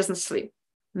Rinpoche doesn't sleep.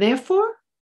 Therefore,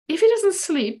 if he doesn't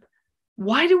sleep,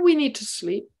 why do we need to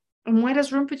sleep? And why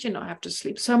does Rinpoche not have to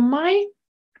sleep? So my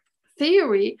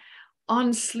theory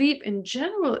on sleep in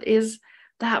general is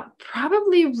that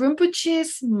probably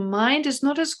Rinpoche's mind is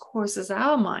not as coarse as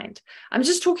our mind. I'm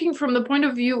just talking from the point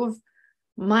of view of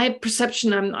my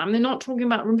perception. I'm not talking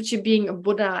about Rinpoche being a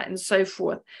Buddha and so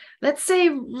forth. Let's say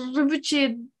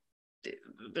Rinpoche,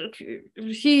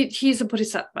 he's a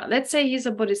bodhisattva. Let's say he's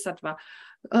a bodhisattva.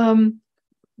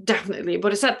 Definitely a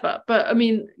bodhisattva. But I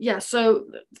mean, yeah, so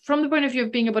from the point of view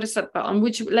of being a bodhisattva, on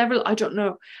which level, I don't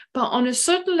know. But on a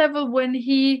certain level, when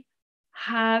he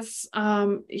has,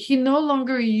 he no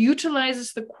longer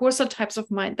utilizes the coarser types of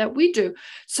mind that we do.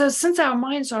 So since our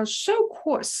minds are so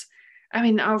coarse, I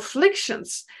mean, our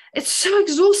afflictions, it's so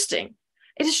exhausting.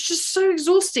 It is just so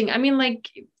exhausting. I mean,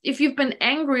 like, if you've been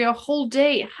angry a whole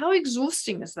day, how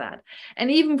exhausting is that?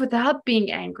 And even without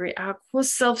being angry, our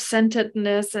coarse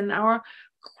self-centeredness and our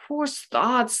coarse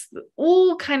thoughts,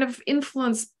 all kind of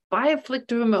influenced by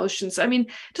afflictive emotions. I mean,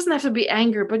 it doesn't have to be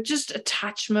anger, but just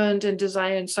attachment and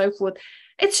desire and so forth.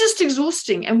 It's just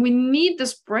exhausting. And we need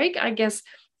this break, I guess,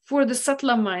 for the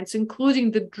subtler minds,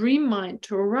 including the dream mind,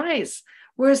 to arise.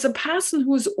 Whereas a person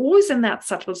who's always in that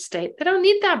subtle state, they don't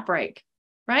need that break,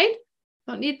 right?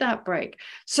 Don't need that break.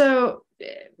 So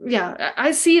yeah,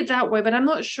 I see it that way, but I'm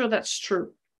not sure that's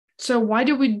true. So why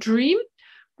do we dream?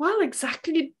 Well,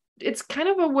 exactly. It's kind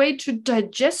of a way to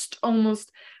digest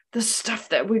almost the stuff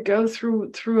that we go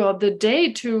through throughout the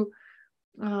day, to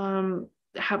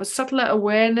have a subtler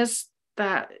awareness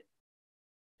that,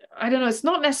 I don't know, it's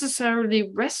not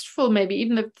necessarily restful, maybe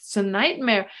even if it's a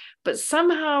nightmare, but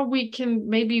somehow we can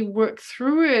maybe work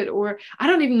through it, or I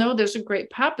don't even know there's a great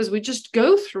purpose. We just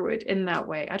go through it in that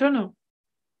way. I don't know.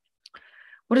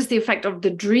 What is the effect of the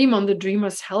dream on the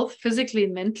dreamer's health, physically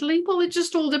and mentally? Well, it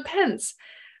just all depends.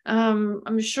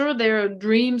 I'm sure there are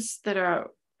dreams that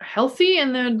are healthy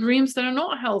and there are dreams that are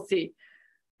not healthy.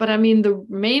 But I mean, the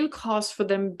main cause for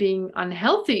them being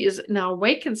unhealthy is in our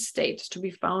awakened state, to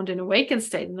be found in awakened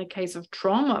state in the case of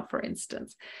trauma, for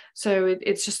instance. So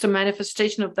it's just a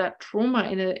manifestation of that trauma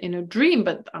in a dream,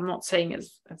 but I'm not saying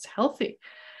it's healthy.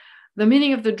 The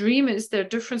meaning of the dream is there a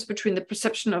difference between the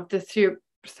perception of the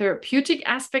therapeutic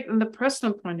aspect and the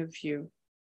personal point of view.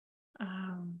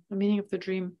 The meaning of the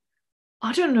dream.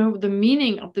 I don't know the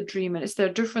meaning of the dream. And is there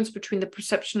a difference between the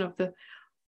perception of the,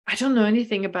 I don't know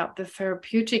anything about the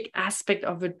therapeutic aspect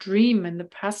of a dream and the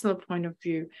personal point of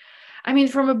view. I mean,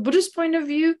 from a Buddhist point of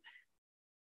view,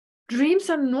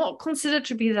 dreams are not considered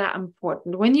to be that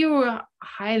important. When you are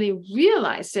highly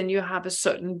realized and you have a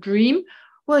certain dream,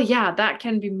 well, yeah, that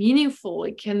can be meaningful.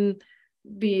 It can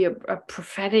be a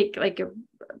prophetic, like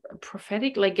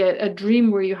a dream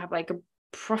where you have like a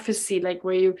prophecy, like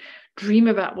where you dream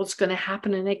about what's going to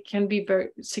happen, and it can be very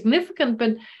significant.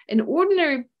 But in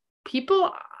ordinary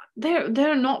people,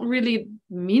 they're not really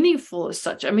meaningful as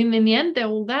such. I mean, in the end, they're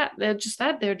all that. They're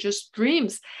just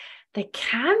dreams. They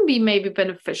can be maybe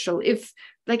beneficial if,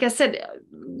 like I said,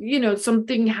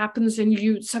 something happens and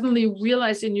you suddenly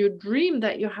realize in your dream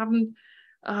that you haven't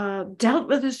dealt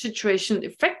with the situation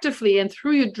effectively, and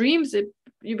through your dreams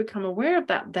you become aware of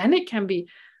that. Then it can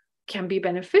be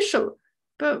beneficial.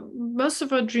 But most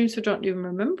of our dreams we don't even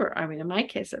remember. I mean, in my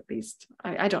case, at least,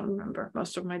 I don't remember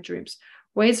most of my dreams.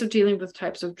 Ways of dealing with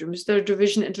types of dreams. There are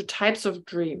division into types of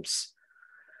dreams.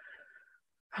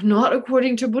 Not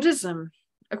according to Buddhism.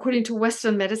 According to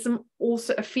Western medicine,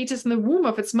 also a fetus in the womb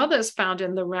of its mother is found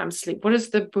in the REM sleep. What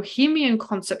is the Bohemian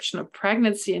conception of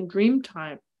pregnancy and dream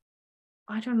time?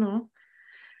 I don't know.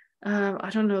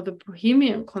 I don't know the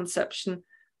Bohemian conception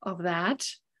of that.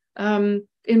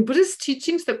 In Buddhist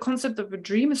teachings, the concept of a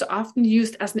dream is often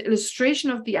used as an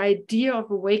illustration of the idea of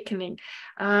awakening.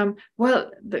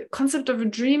 Well, the concept of a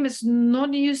dream is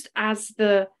not used as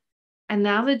the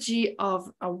analogy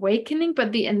of awakening,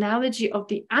 but the analogy of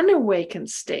the unawakened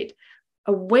state.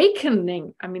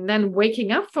 Awakening, I mean, then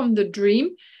waking up from the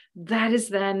dream, that is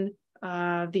then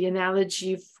the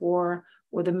analogy for,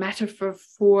 or the metaphor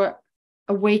for,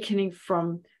 awakening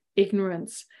from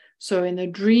ignorance. So in a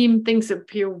dream, things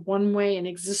appear one way and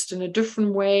exist in a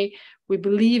different way. We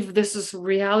believe this is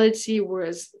reality,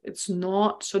 whereas it's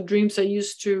not. So dreams are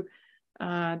used to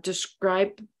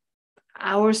describe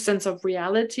our sense of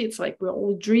reality. It's like we're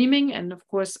all dreaming. And of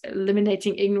course,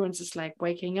 eliminating ignorance is like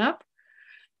waking up.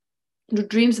 Do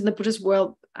dreams in the Buddhist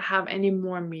world have any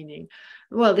more meaning?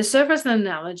 Well, they serve as an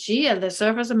analogy and they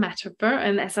serve as a metaphor.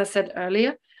 And as I said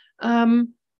earlier,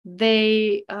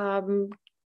 they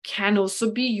can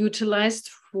also be utilized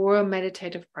for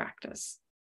meditative practice.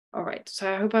 All right,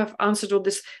 so I hope I've answered all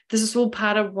this. This is all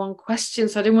part of one question,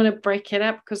 so I didn't want to break it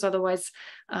up because otherwise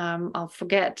I'll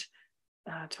forget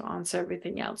to answer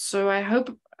everything else. So I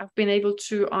hope I've been able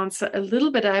to answer a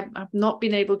little bit. I've not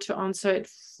been able to answer it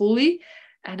fully,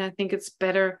 and I think it's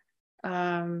better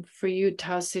for you,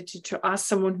 Tao City, to ask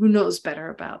someone who knows better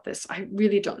about this. I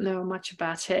really don't know much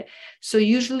about it. So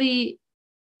usually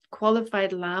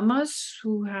qualified lamas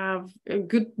who have a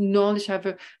good knowledge, have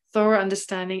a thorough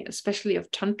understanding, especially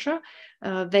of Tantra,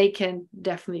 they can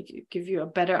definitely give you a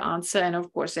better answer. And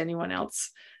of course, anyone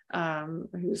else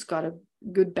who's got a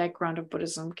good background of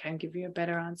Buddhism can give you a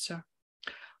better answer.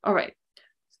 All right.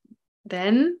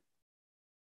 Then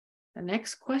The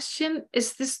next question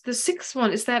is this, the sixth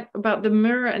one, is that about the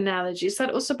mirror analogy? Is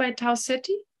that also by Tao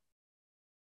Seti?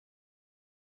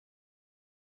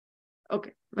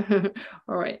 Okay.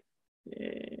 All right.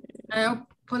 I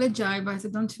apologize, but I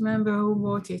don't remember who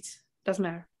wrote it. Doesn't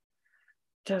matter.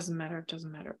 Doesn't matter.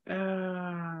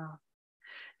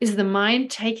 Is the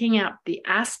mind taking up the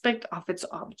aspect of its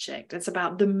object? It's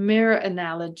about the mirror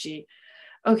analogy.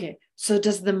 Okay, so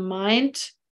does the mind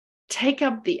take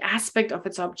up the aspect of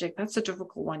its object? That's a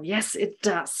difficult one. Yes, it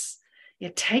does.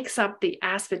 It takes up the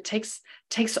aspect,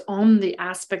 takes on the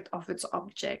aspect of its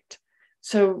object.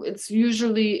 So it's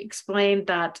usually explained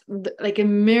that like a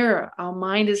mirror, our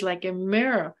mind is like a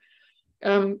mirror.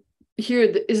 Here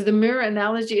is the mirror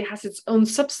analogy. It has its own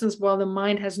substance while the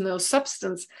mind has no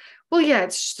substance. Well, yeah,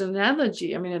 it's just an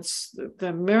analogy. I mean, it's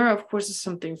the mirror, of course, is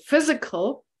something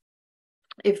physical.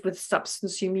 If with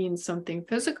substance you mean something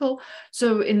physical.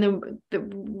 So in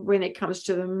when it comes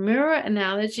to the mirror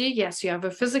analogy, yes, you have a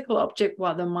physical object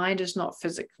while the mind is not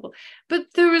physical.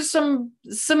 But there is some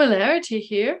similarity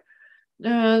here.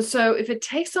 So if it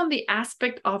takes on the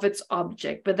aspect of its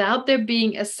object without there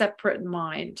being a separate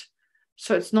mind,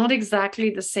 so it's not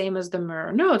exactly the same as the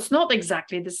mirror. No, it's not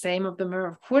exactly the same of the mirror.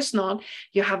 Of course not.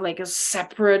 You have like a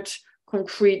separate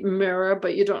concrete mirror,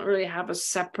 but you don't really have a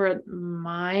separate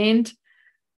mind.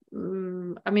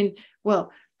 I mean,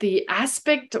 well, the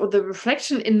aspect or the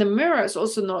reflection in the mirror is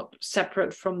also not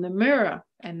separate from the mirror,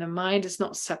 and the mind is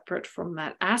not separate from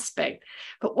that aspect.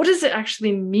 But what does it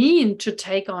actually mean to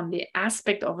take on the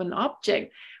aspect of an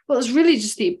object? Well, it's really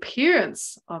just the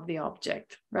appearance of the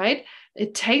object, right?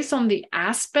 It takes on the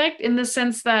aspect in the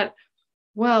sense that,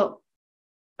 well,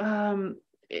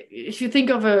 if you think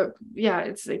of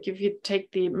it's like if you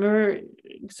take the mirror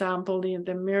example,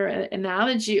 the mirror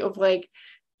analogy of like,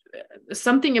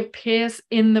 something appears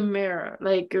in the mirror,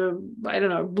 like I don't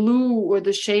know, blue or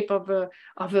the shape of a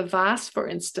vase, for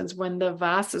instance, when the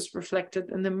vase is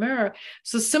reflected in the mirror.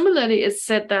 So similarly, it's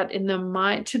said that in the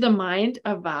mind, to the mind,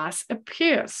 a vase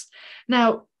appears.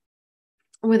 Now,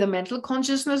 with a mental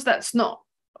consciousness, that's not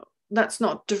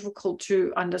difficult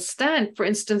to understand. For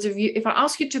instance, if I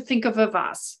ask you to think of a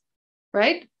vase,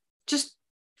 right?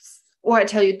 Or I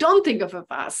tell you, don't think of a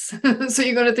vase. So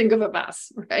you're going to think of a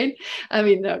vase, right? I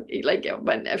mean, like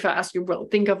when if I ask you, well,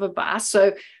 think of a vase.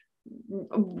 So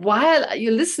while you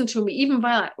listen to me, even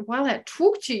while I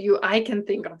talk to you, I can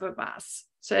think of a vase.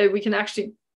 So we can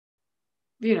actually,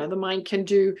 the mind can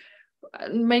do,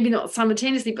 maybe not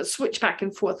simultaneously, but switch back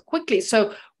and forth quickly.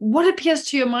 So what appears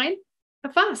to your mind? A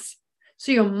vase.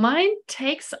 So your mind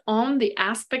takes on the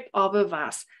aspect of a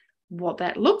vase. What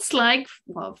that looks like,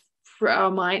 well, for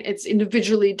our mind, it's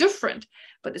individually different,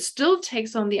 but it still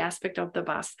takes on the aspect of the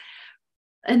vase.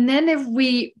 And then if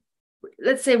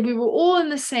let's say we were all in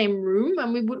the same room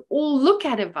and we would all look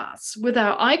at a vase with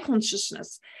our eye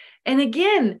consciousness. And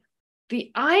again,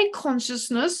 the eye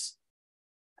consciousness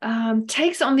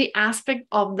takes on the aspect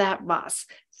of that vase.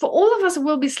 For all of us, it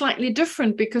will be slightly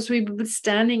different because we will be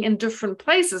standing in different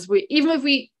places. Even if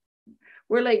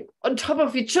we're like on top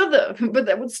of each other, but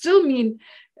that would still mean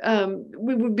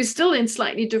we would be still in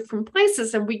slightly different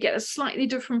places, and we get a slightly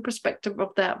different perspective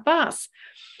of that vase.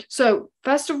 So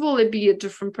first of all, it'd be a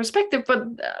different perspective, but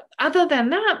other than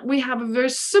that, we have a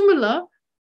very similar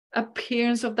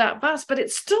appearance of that vase, but it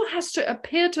still has to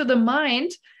appear to the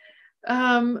mind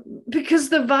because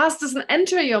the vase doesn't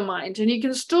enter your mind, and you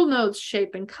can still know its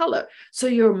shape and color. So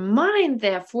your mind,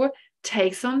 therefore,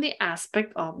 takes on the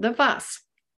aspect of the vase.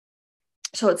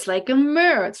 So it's like a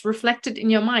mirror, it's reflected in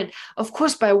your mind, of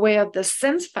course, by way of the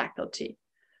sense faculty.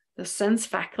 The sense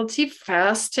faculty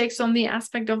first takes on the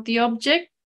aspect of the object.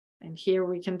 And here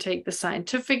we can take the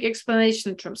scientific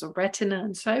explanation in terms of retina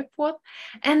and so forth.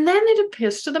 And then it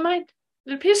appears to the mind.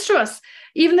 It appears to us,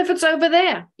 even if it's over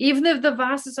there, even if the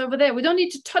vase is over there. We don't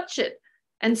need to touch it.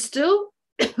 And still,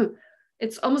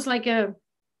 it's almost like a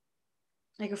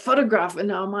photograph in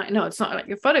our mind. No, it's not like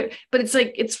a photo, but it's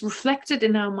like it's reflected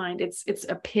in our mind. It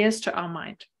appears to our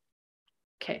mind.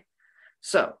 Okay,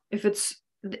 so if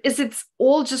it's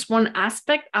all just one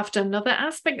aspect after another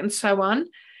aspect and so on,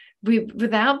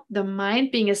 without the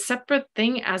mind being a separate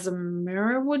thing as a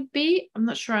mirror would be. I'm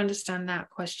not sure I understand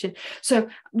that question. So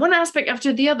one aspect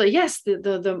after the other. Yes,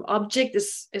 the object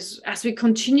is as we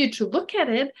continue to look at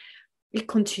it, it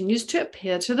continues to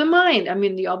appear to the mind. I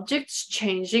mean, the object's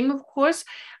changing, of course.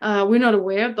 We're not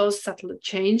aware of those subtle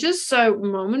changes. So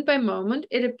moment by moment,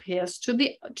 it appears to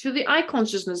the eye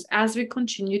consciousness as we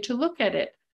continue to look at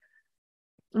it.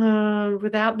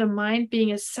 Without the mind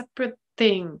being a separate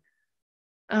thing.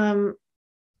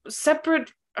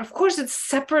 Separate, of course, it's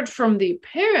separate from the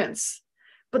appearance,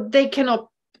 but they cannot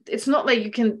it's not like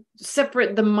you can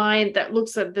separate the mind that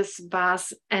looks at this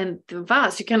vase and the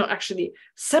vase. You cannot actually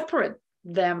separate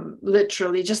them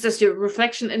literally, just as your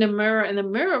reflection in a mirror and the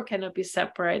mirror cannot be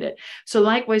separated. So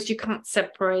likewise, you can't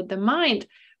separate the mind,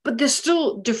 but they're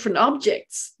still different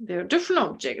objects. They're different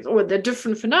objects, or they're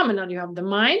different phenomena. You have the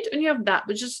mind and you have that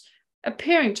which is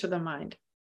appearing to the mind.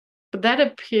 But that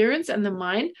appearance and the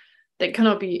mind, that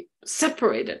cannot be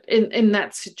separated in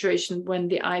that situation when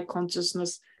the I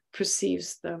consciousness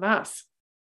perceives the vase.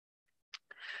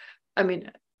 I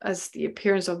mean, as the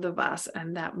appearance of the vase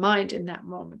and that mind in that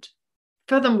moment.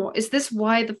 Furthermore, is this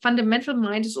why the fundamental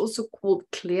mind is also called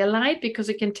clear light? Because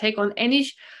it can take on any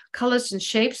colors and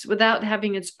shapes without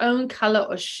having its own color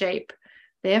or shape.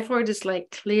 Therefore, it is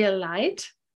like clear light.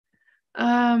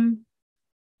 I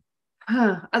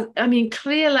mean,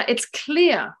 clear light, it's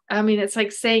clear. I mean, it's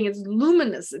like saying it's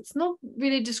luminous. It's not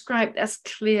really described as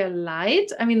clear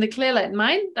light. I mean, the clear light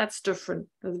mind, that's different.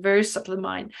 It's a very subtle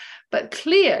mind. But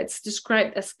clear, it's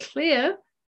described as clear.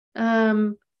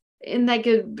 In like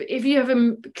if you have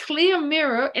a clear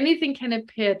mirror, anything can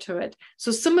appear to it.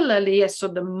 So similarly, yes, so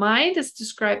the mind is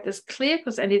described as clear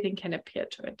because anything can appear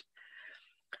to it.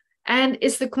 And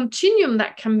it's the continuum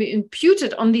that can be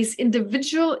imputed on these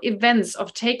individual events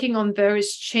of taking on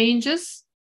various changes,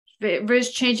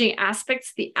 various changing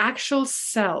aspects, the actual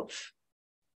self.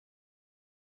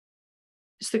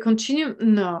 Is the continuum?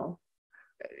 No.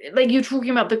 Like you're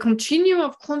talking about the continuum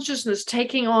of consciousness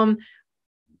taking on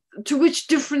to which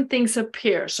different things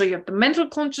appear. So you have the mental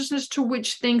consciousness to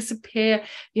which things appear,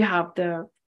 you have the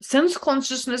sense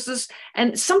consciousnesses,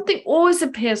 and something always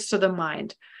appears to the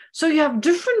mind. So you have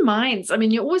different minds. I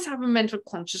mean, you always have a mental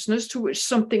consciousness to which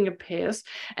something appears,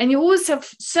 and you always have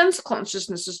sense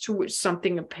consciousnesses to which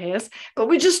something appears, but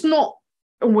we're just not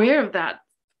aware of that.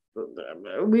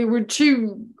 We were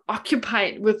too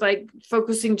occupied with like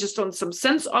focusing just on some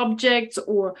sense objects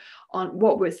or on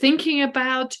what we're thinking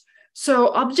about. So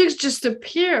objects just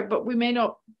appear, but we may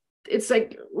not, it's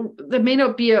like there may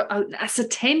not be an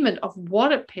ascertainment of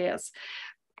what appears.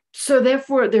 So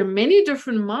therefore, there are many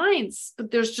different minds,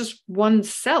 but there's just one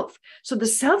self. So the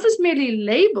self is merely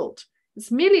labeled.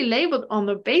 It's merely labeled on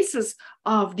the basis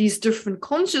of these different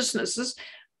consciousnesses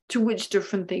to which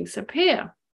different things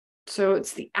appear. So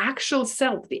it's the actual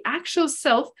self. The actual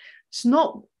self is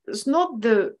not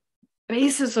the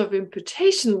basis of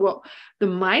imputation. Well, the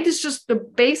mind is just the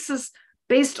basis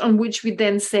based on which we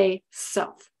then say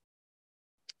self.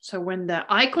 So when the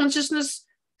I consciousness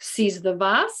sees the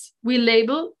vase, we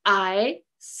label I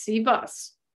see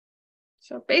vase.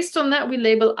 So based on that, we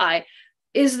label I.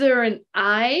 Is there an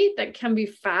I that can be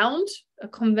found, a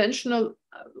conventional,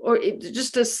 or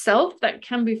just a self that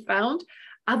can be found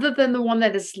other than the one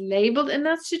that is labeled in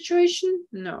that situation?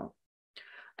 No.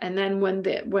 And then when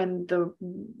the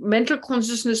mental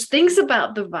consciousness thinks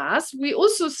about the vase, we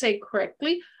also say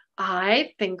correctly,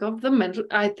 I think of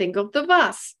the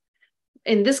vase.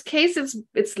 In this case,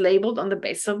 it's labeled on the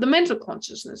basis of the mental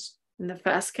consciousness. In the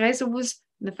first case, it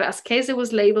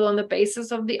was labeled on the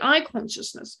basis of the I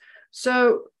consciousness.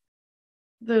 So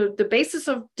the basis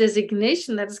of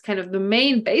designation, that is kind of the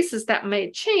main basis, that may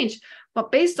change.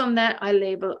 But based on that, I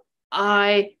label,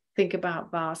 I think about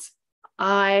vase,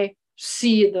 I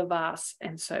see the vase,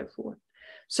 and so forth.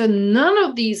 So none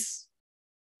of these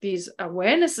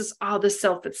awarenesses are the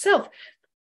self itself.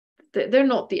 They're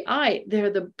not the I. They're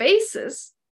the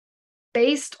basis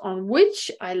based on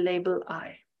which I label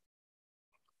I.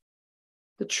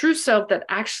 The true self that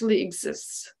actually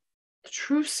exists. The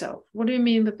true self. What do you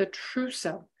mean with the true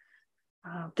self?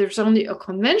 There's only a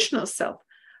conventional self.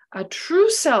 A true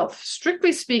self,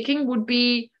 strictly speaking, would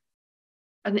be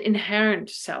an inherent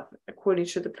self, according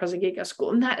to the Prasangika school,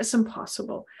 and that is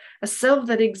impossible. A self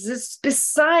that exists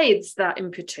besides that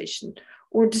imputation,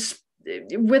 or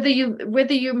whether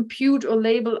you impute or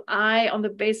label I on the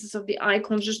basis of the I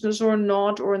consciousness or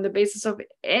not, or on the basis of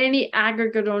any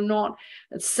aggregate or not,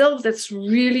 a self that's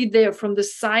really there from the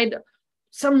side,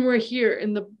 somewhere here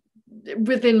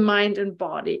within mind and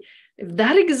body. If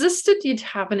that existed, you'd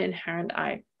have an inherent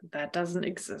I. That doesn't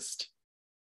exist.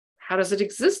 How does it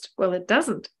exist? Well, it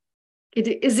doesn't. It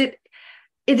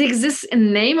exists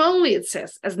in name only, it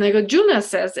says, as Nagarjuna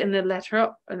says in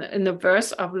the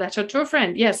verse of Letter to a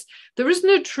Friend. Yes, there is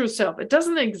no true self. It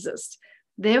doesn't exist.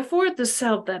 Therefore, the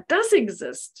self that does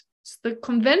exist is the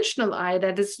conventional I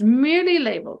that is merely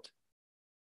labeled.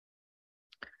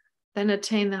 Then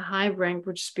attain the high rank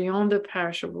which is beyond the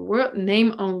perishable world,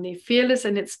 name only, fearless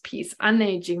in its peace,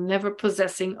 unaging, never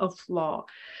possessing a flaw.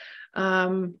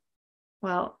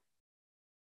 Well,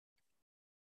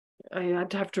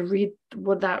 I'd have to read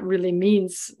what that really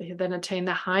means. Then attain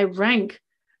the high rank.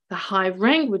 the high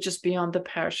rank, which is beyond the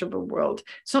perishable world.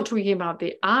 It's not talking about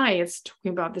the I, it's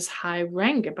talking about this high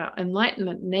rank, about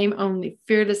enlightenment, name only,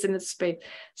 fearless in its space.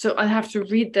 So I have to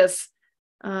read this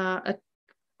on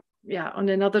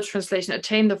another translation.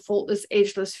 Attain the faultless,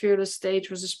 ageless, fearless stage,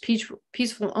 which is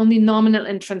peaceful, only nominal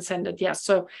and transcendent. Yeah,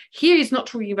 so here he's not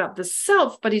talking about the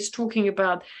self, but he's talking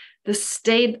about the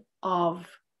state of,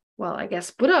 well, I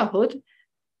guess Buddhahood,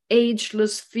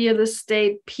 ageless, fearless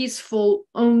state, peaceful,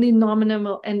 only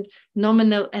nominal and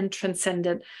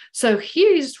transcendent. So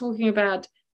here he's talking about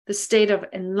the state of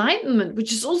enlightenment,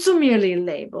 which is also merely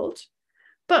labeled,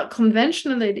 but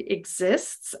conventionally it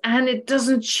exists and it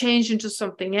doesn't change into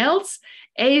something else.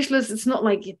 Ageless, it's not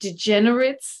like it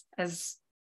degenerates as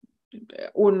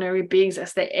ordinary beings.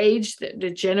 As they age, they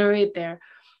degenerate,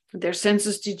 their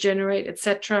senses degenerate,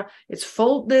 etc. It's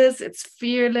faultless, it's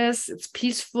fearless, it's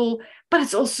peaceful, but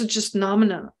it's also just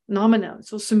nominal.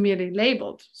 It's also merely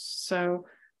labeled. So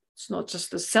it's not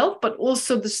just the self, but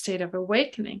also the state of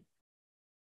awakening.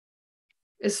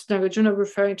 Is Nagarjuna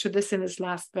referring to this in his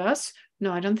last verse?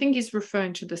 No, I don't think he's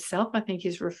referring to the self. I think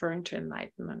he's referring to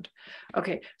enlightenment.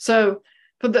 Okay, so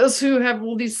for those who have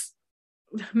all these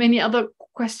many other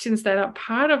questions that are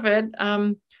part of it,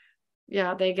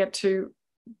 they get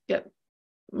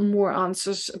more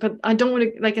answers, but I don't want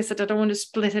to, like I said, I don't want to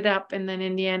split it up, and then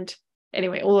in the end,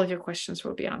 anyway, all of your questions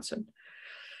will be answered.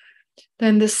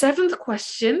 Then the 7th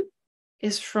question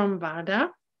is from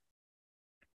Vada.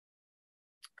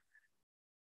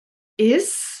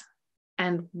 Is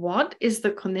and what is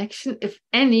the connection, if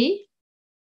any,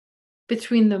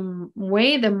 between the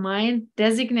way the mind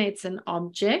designates an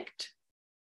object,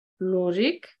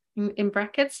 logic in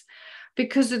brackets,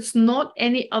 because it's not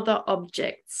any other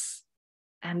objects,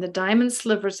 and the diamond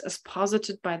slivers as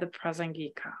posited by the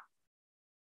Prasangika?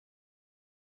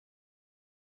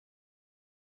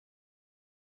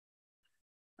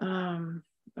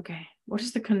 Okay, what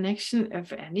is the connection,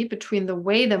 if any, between the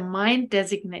way the mind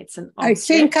designates an object? I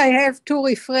think I have to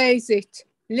rephrase it.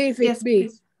 Leave it be.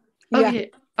 Please. Okay,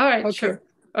 Yeah. all right, Okay. sure.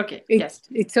 Okay, yes.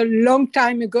 It's a long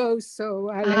time ago, so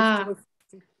I'll have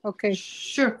to. Okay.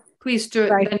 Sure, please do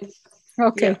it. Right. Then.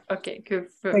 Okay. Yeah, okay, good.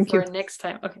 Thank you. Next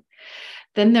time. Okay.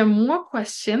 Then there are more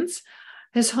questions.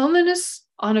 His Holiness,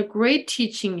 on a great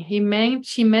teaching, he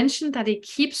mentioned that he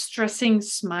keeps stressing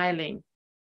smiling.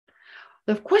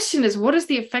 The question is, what is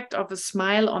the effect of a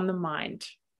smile on the mind?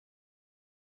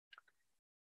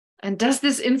 And does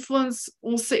this influence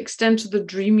also extend to the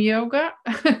dream yoga?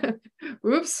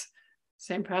 Oops,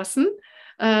 same person.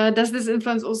 Does this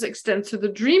influence also extend to the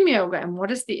dream yoga? And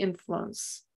what is the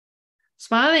influence?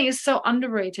 Smiling is so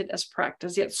underrated as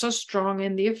practice, yet so strong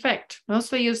in the effect.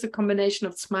 Mostly use the combination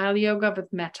of smile yoga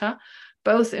with metta,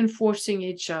 both enforcing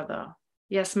each other.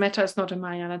 Yes, metta is not a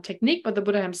Mahayana technique, but the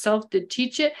Buddha himself did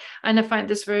teach it. And I find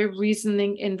this very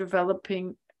resonating.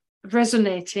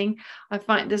 I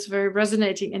find this very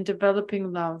resonating in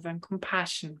developing love and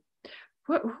compassion.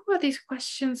 Who are these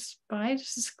questions by?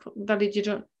 This is Dalit, you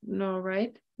don't know,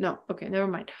 right? No, okay, never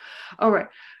mind. All right.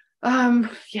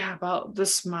 About the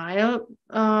smile.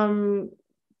 I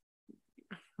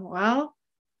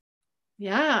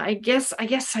guess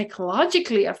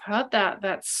psychologically I've heard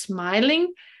that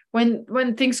smiling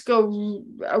when things go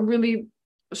really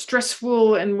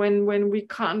stressful and when we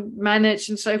can't manage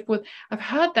and so forth, I've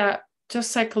heard that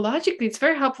just psychologically it's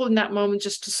very helpful in that moment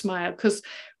just to smile, because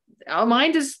our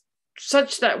mind is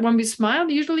such that when we smile,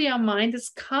 usually our mind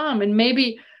is calm, and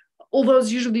maybe, although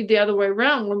it's usually the other way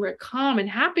around, when we're calm and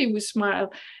happy, we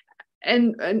smile.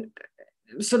 And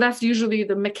so that's usually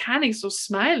the mechanics of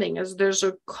smiling, as there's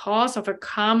a cause of a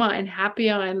calmer and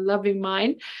happier and loving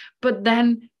mind. But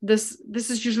then this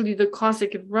is usually the cause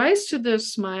that gives rise to the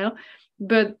smile.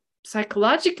 But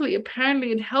psychologically,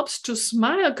 apparently, it helps to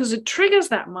smile because it triggers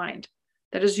that mind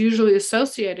that is usually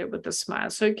associated with the smile.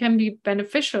 So it can be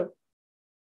beneficial.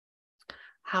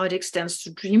 How it extends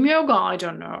to dream yoga, I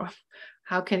don't know.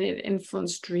 How can it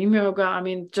influence dream yoga? I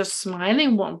mean, just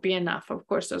smiling won't be enough. Of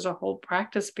course, there's a whole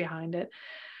practice behind it.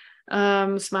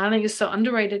 Smiling is so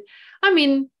underrated. I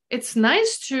mean, it's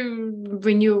nice to,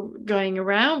 when you're going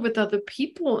around with other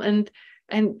people and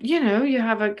you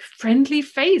have a friendly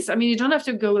face. I mean, you don't have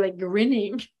to go like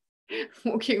grinning,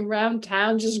 walking around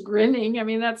town just grinning. I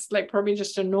mean, that's like probably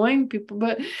just annoying people.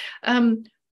 But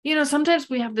sometimes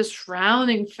we have this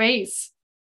frowning face.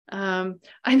 I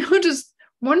noticed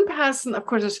one person, of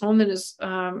course, His Holiness,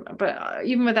 but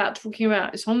even without talking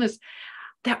about His Holiness,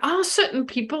 there are certain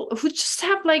people who just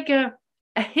have like a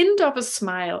hint of a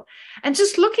smile, and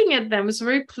just looking at them is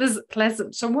very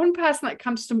pleasant. So one person that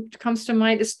comes to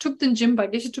mind is Thupten Jimpa,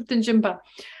 Geshe Thupten Jimpa.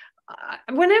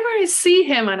 whenever I see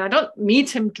him, and I don't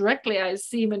meet him directly, I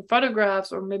see him in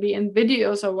photographs or maybe in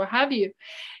videos or what have you,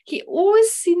 he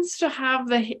always seems to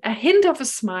have a hint of a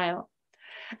smile.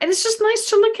 And it's just nice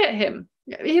to look at him.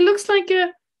 He looks like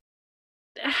a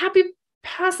happy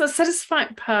person, a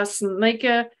satisfied person,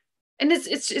 and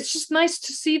it's just nice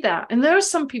to see that. And there are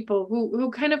some people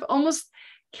who kind of almost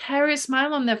carry a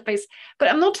smile on their face, but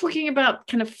I'm not talking about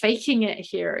kind of faking it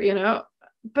here,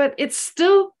 but it's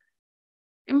still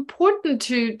important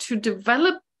to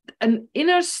develop an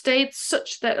inner state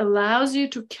such that allows you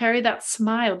to carry that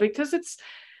smile, because it's,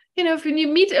 if you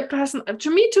meet a person,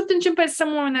 to me, Thupten Jinpa is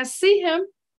someone, when I see him,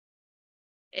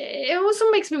 it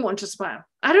also makes me want to smile.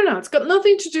 I don't know. It's got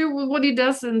nothing to do with what he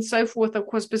does and so forth, of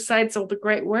course, besides all the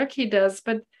great work he does.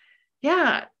 But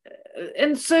yeah,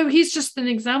 and so he's just an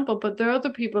example, but there are other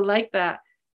people like that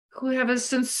who have a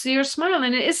sincere smile,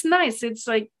 and it is nice. It's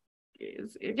like,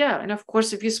 yeah. And of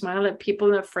course, if you smile at people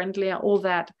and are friendly and all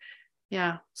that,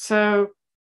 yeah. So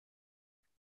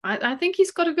I think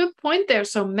he's got a good point there.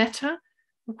 So metta,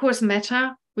 of course,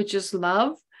 metta, which is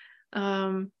love,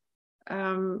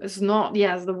 is not,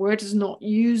 the word is not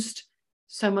used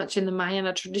so much in the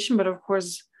Mahayana tradition, but of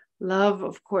course, love,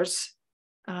 of course,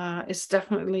 is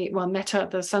definitely, metta,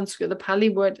 the Sanskrit, the Pali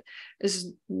word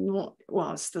is not,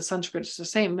 it's the Sanskrit, it's the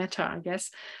same, metta, I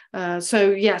guess.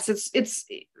 So yes, it's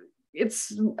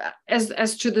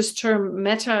as to this term,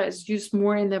 metta is used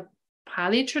more in the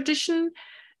Pali tradition.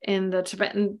 In the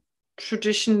Tibetan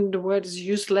tradition, the word is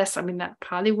used less. I mean, that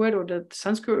Pali word or the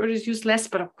Sanskrit word is used less,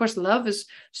 but of course, love is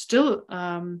still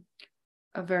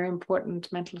a very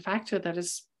important mental factor that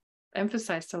is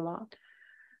emphasized a lot.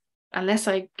 Unless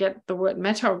I get the word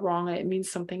metta wrong, it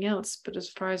means something else. But as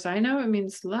far as I know, it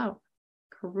means love.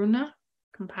 Karuna,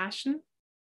 compassion,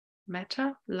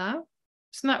 metta, love.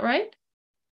 Isn't that right?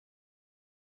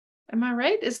 Am I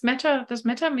right? Does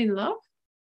metta mean love?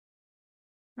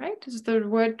 Right? Is the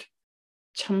word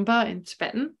chamba in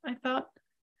Tibetan, I thought.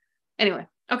 Anyway,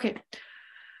 okay.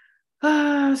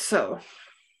 So,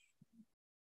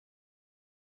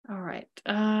 all right.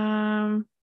 And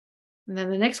then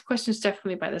the next question is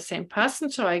definitely by the same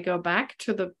person. So I go back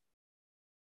to the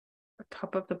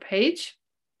top of the page.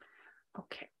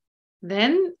 Okay.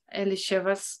 Then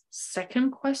Elisheva's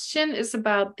second question is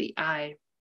about the I.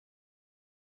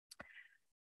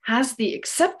 Has the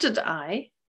accepted I,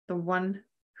 the one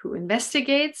who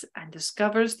investigates and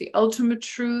discovers the ultimate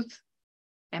truth,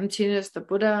 emptiness, the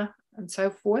Buddha, and so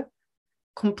forth,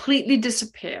 completely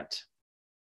disappeared?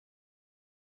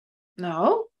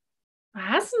 No, it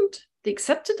hasn't. The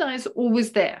accepted I is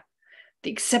always there.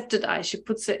 The accepted I, she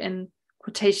puts it in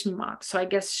quotation marks. So I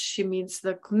guess she means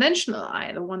the conventional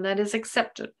I, the one that is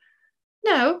accepted.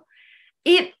 No,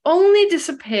 it only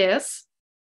disappears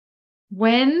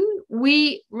when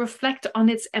we reflect on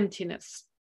its emptiness.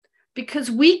 Because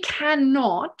we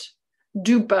cannot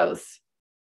do both.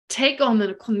 Take on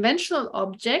a conventional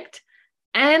object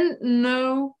and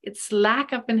know its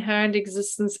lack of inherent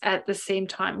existence at the same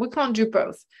time. We can't do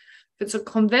both. If it's a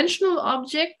conventional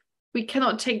object, we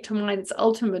cannot take to mind its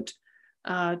ultimate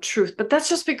truth. But that's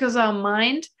just because our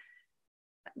mind,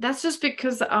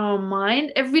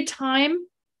 every time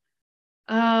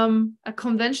a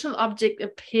conventional object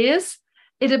appears,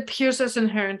 it appears as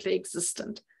inherently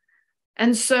existent.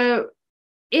 And so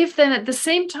if then at the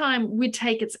same time we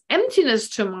take its emptiness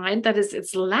to mind, that is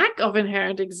its lack of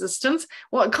inherent existence,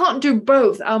 well, it can't do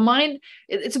both. Our mind,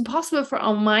 it's impossible for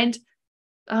our mind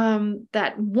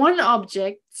that one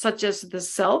object, such as the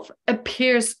self,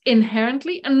 appears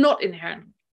inherently and not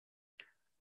inherently,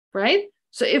 right?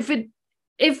 So if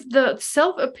the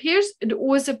self appears, it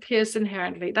always appears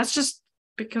inherently. That's just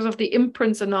because of the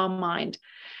imprints in our mind.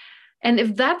 And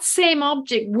if that same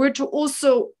object were to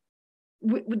also,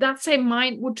 that same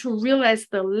mind were to realize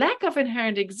the lack of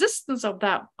inherent existence of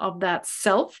that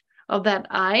self, of that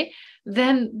I,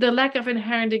 then the lack of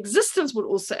inherent existence would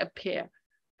also appear.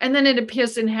 And then it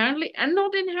appears inherently and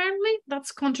not inherently.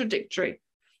 That's contradictory.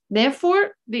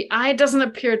 Therefore, the I doesn't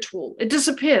appear at all. It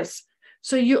disappears.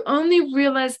 So you only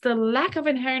realize the lack of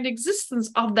inherent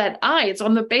existence of that I. It's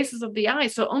on the basis of the I.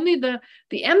 So only the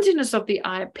emptiness of the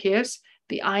I appears.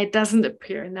 The I doesn't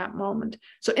appear in that moment.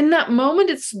 So in that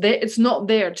moment, it's there, it's not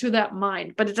there to that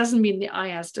mind, but it doesn't mean the I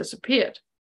has disappeared.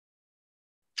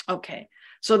 Okay,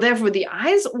 so therefore the I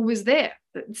is always there.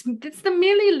 It's the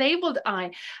merely labeled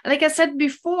I. Like I said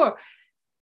before,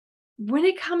 when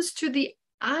it comes to the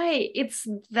I, it's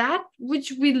that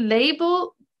which we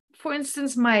label. For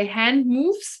instance, my hand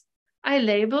moves, I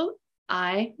label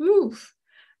I move.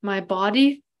 My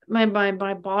body, my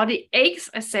body aches,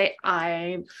 I say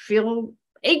I feel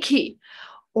achy.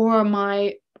 Or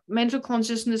my mental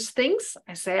consciousness thinks,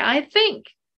 I say I think.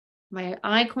 My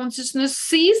eye consciousness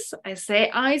sees, I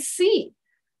say I see.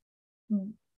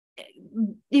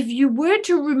 If you were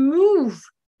to remove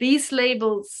these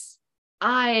labels,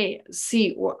 I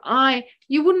see or I,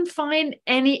 you wouldn't find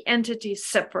any entity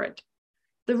separate.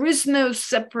 There is no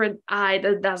separate I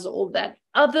that does all that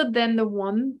other than the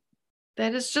one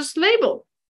that is just labeled.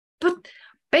 But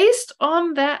based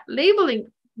on that labeling,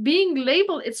 being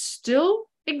labeled, it still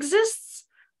exists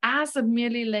as a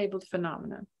merely labeled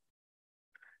phenomenon.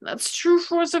 That's true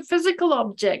for the physical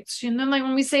objects. You know, like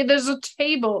when we say there's a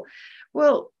table,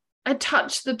 well, I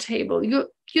touch the table.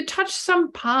 You touch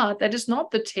some part that is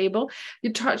not the table.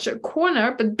 You touch a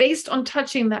corner, but based on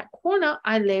touching that corner,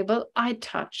 I label, I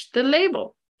touch the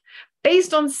label.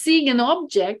 Based on seeing an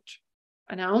object,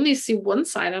 and I only see one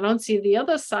side, I don't see the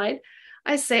other side,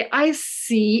 I say, I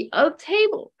see a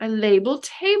table, I label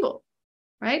table,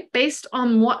 right? Based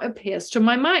on what appears to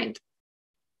my mind.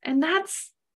 And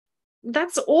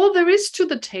that's all there is to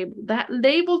the table, that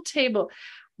labeled table,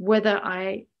 whether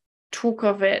I talk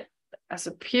of it as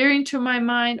appearing to my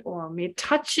mind or me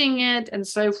touching it and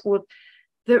so forth.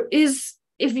 There is,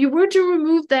 if you were to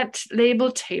remove that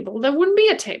labeled table, there wouldn't be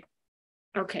a table.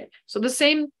 Okay, so the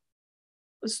same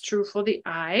is true for the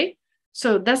I.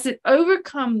 So does it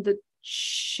overcome the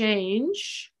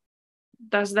change?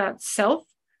 Does that self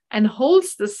and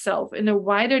holds the self in a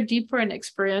wider, deeper, and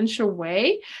experiential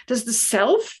way? Does the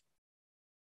self,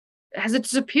 has it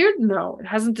disappeared? No, it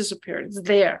hasn't disappeared. It's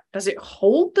there. Does it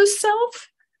hold the self?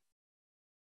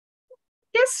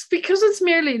 Yes, because it's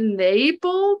merely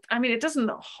labeled. I mean, it doesn't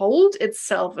hold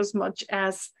itself as much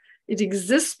as it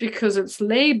exists because it's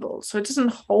labeled. So it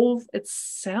doesn't hold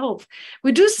itself.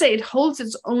 We do say it holds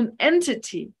its own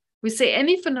entity. We say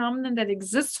any phenomenon that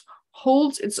exists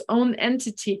holds its own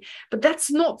entity. But that's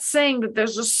not saying that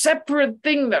there's a separate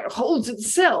thing that holds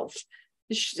itself.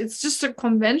 It's just a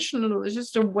conventional, it's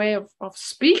just a way of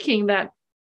speaking that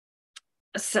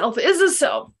a self is a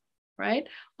self, right?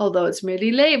 Although it's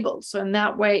merely labeled. So in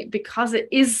that way, because it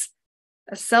is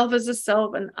a self is a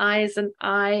self, an I is an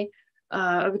I,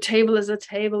 a table is a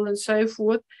table, and so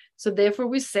forth. So therefore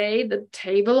we say the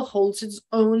table holds its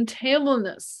own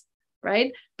tableness,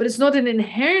 right? But it's not an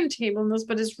inherent tableness,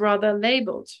 but it's rather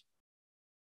labeled.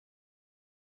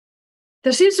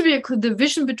 There seems to be a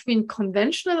division between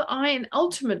conventional I and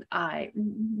ultimate I.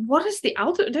 What is the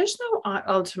ultimate? There's no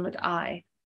ultimate I.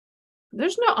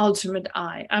 There's no ultimate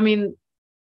I. I mean,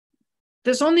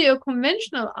 there's only a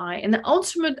conventional I. And the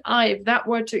ultimate I, if that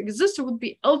were to exist, it would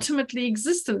be ultimately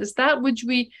existent. It's that which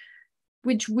we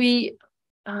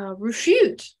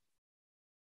refute.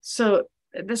 So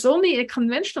there's only a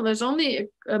conventional, there's only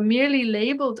a merely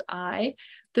labeled I.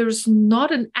 There's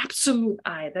not an absolute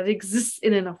I that exists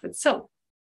in and of itself.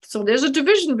 So there's a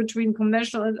division between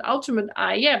conventional and ultimate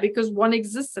I, yeah, because one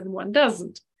exists and one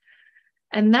doesn't.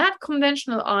 And that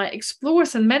conventional I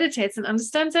explores and meditates and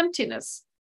understands emptiness.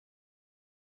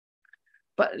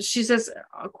 But she says,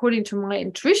 according to my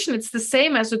intuition, it's the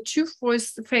same as a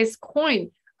two-faced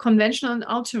coin, conventional and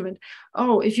ultimate.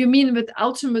 Oh, if you mean with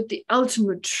ultimate, the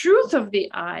ultimate truth of the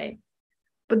I.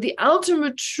 But the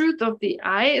ultimate truth of the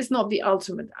I is not the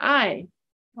ultimate I.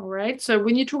 All right. So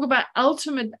when you talk about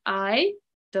ultimate I,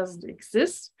 doesn't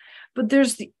exist, but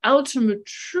there's the ultimate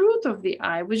truth of the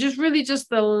I, which is really just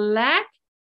the lack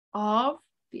of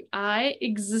the I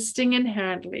existing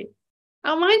inherently.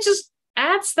 Our mind just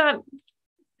adds that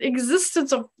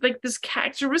existence of like this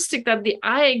characteristic that the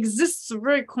I exists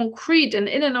very concrete and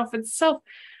in and of itself,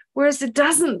 whereas it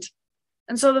doesn't.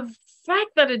 And so the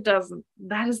fact that it doesn't,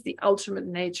 that is the ultimate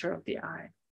nature of the I.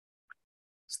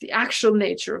 It's the actual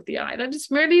nature of the I, that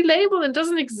is merely labeled and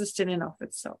doesn't exist in and of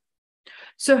itself.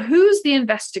 So who's the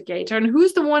investigator and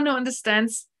who's the one who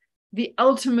understands the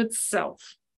ultimate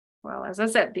self? Well, as I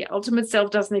said, the ultimate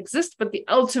self doesn't exist, but the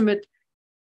ultimate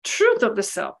truth of the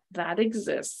self, that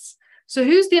exists. So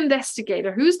who's the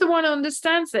investigator? Who's the one who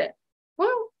understands it?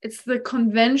 Well, it's the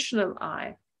conventional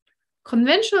I.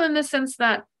 Conventional in the sense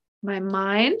that my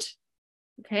mind,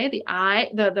 okay, the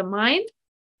I, the mind,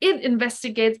 it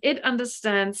investigates, it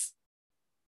understands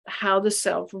how the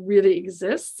self really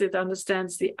exists. It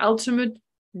understands the ultimate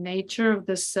nature of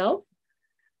the self.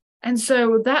 And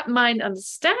so that mind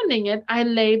understanding it, I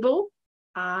label,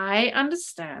 I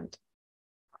understand.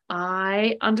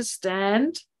 I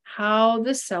understand how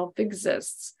the self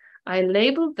exists. I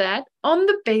label that on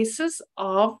the basis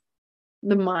of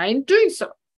the mind doing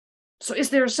so. So is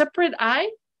there a separate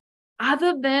I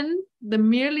other than the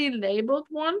merely labeled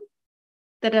one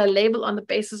that I label on the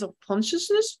basis of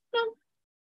consciousness?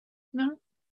 No.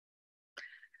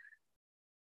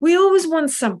 We always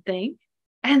want something,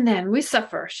 And then we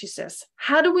suffer, she says.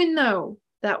 How do we know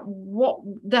that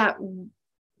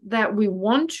that we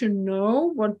want to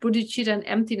know what bodhicitta and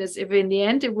emptiness, if in the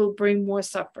end it will bring more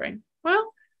suffering?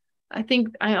 Well, I think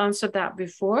I answered that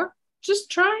before.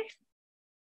 Just try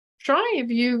if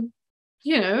you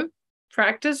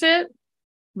practice it,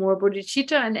 more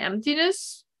bodhicitta and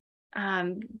emptiness.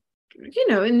 And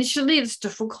initially it's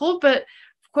difficult, but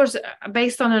of course,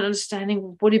 based on an understanding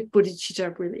of what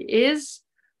bodhicitta really is,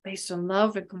 based on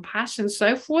love and compassion and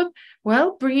so forth,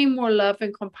 well, bringing more love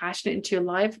and compassion into your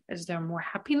life, is there more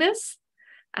happiness?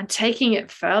 And taking it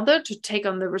further to take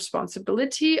on the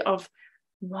responsibility of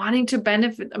wanting to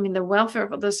benefit, the welfare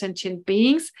of other sentient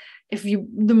beings. The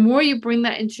more you bring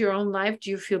that into your own life,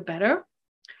 do you feel better?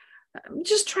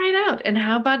 Just try it out. And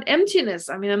how about emptiness?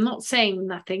 I'm not saying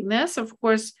nothingness, of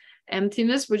course.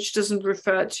 Emptiness, which doesn't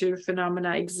refer to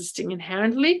phenomena existing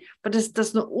inherently, but this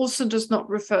does not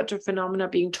refer to phenomena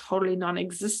being totally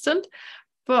non-existent,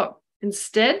 but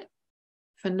instead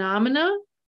phenomena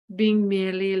being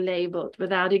merely labeled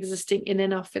without existing in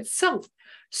and of itself.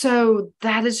 So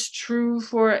that is true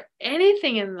for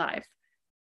anything in life,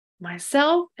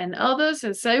 myself and others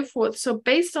and so forth. So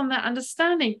based on that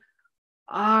understanding,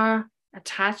 our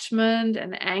attachment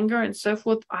and anger and so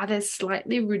forth, are they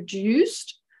slightly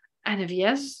reduced? And if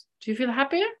yes, do you feel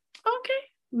happier? Okay,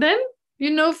 then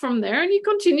from there, and you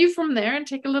continue from there and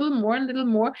take a little more and a little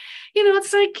more.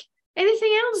 It's like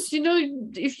anything else.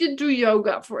 If you do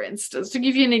yoga, for instance, to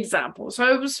give you an example.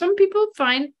 So some people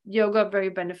find yoga very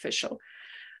beneficial.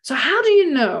 So how do you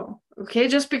know? Okay,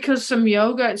 just because some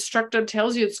yoga instructor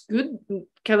tells you it's good,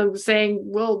 kind of saying,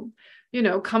 well,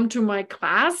 come to my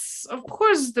class. Of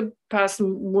course, the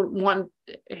person would want,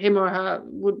 him or her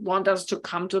would want us to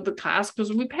come to the class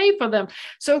because we pay for them.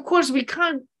 So of course we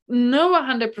can't know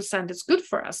 100% it's good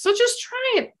for us. So just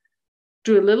try it.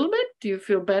 Do a little bit. Do you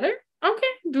feel better? Okay,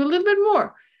 do a little bit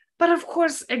more. But of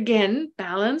course, again,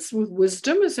 balance with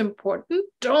wisdom is important.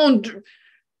 Don't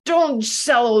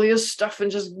sell all your stuff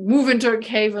and just move into a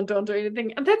cave and don't do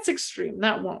anything. And that's extreme.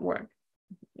 That won't work.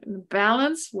 In a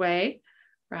balanced way,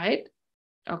 right?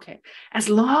 Okay, as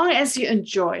long as you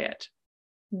enjoy it,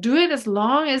 do it as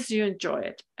long as you enjoy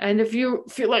it. And if you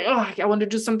feel like, oh, I want to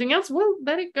do something else, well,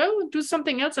 let it go, do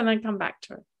something else, and then come back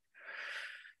to it.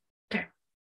 Okay.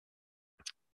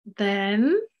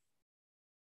 Then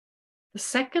the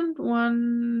second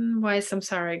one, why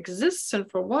samsara exists and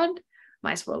for what,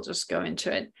 might as well just go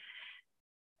into it.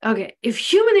 Okay, if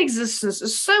human existence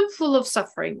is so full of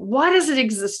suffering, why does it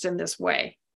exist in this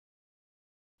way?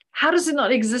 How does it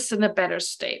not exist in a better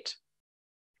state?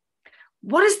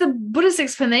 What is the Buddhist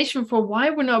explanation for why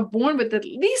we're not born with at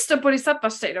least a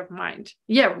bodhisattva state of mind?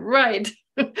 Yeah, right.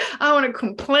 I want to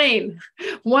complain.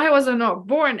 Why was I not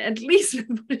born at least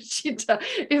with bodhicitta?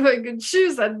 If I could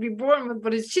choose, I'd be born with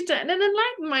bodhicitta and an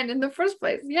enlightened mind in the first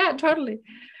place. Yeah, totally.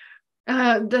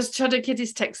 Does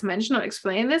Chodakitti's text mention or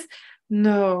explain this?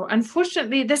 No,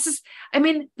 unfortunately,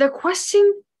 the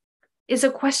question is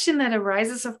a question that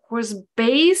arises, of course,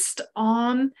 based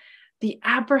on the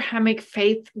Abrahamic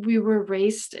faith we were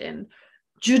raised in,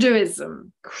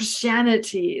 Judaism,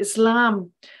 Christianity,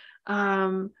 Islam.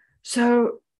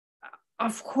 So,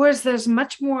 of course, there's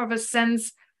much more of a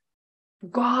sense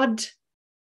God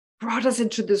brought us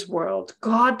into this world.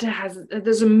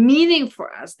 There's a meaning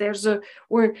for us. There's a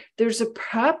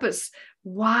purpose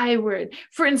why we're,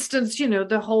 for instance,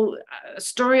 the whole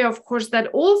story, of course, that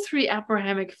all three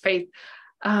Abrahamic faith,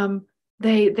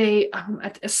 they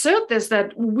assert this,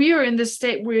 that we are in the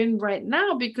state we're in right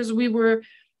now because we were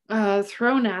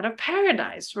thrown out of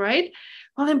paradise, right?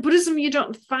 Well, in Buddhism, you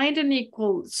don't find an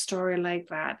equal story like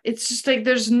that. It's just like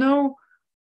there's no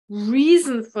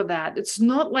reason for that. It's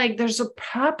not like there's a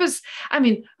purpose.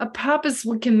 A purpose,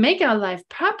 we can make our life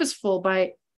purposeful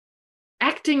by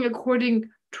acting according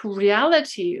to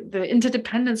reality, the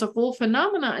interdependence of all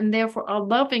phenomena, and therefore are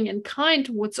loving and kind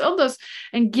towards others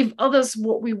and give others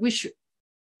what we wish,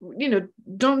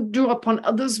 don't do upon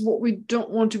others what we don't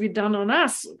want to be done on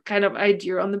us, kind of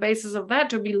idea on the basis of that,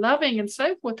 to be loving and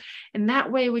so forth. In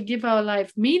that way, we give our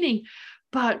life meaning.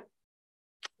 But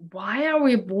why are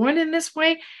we born in this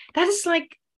way? That is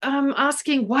like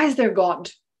asking, why is there God?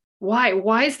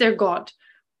 Why is there God?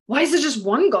 Why is there just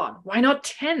one God? Why not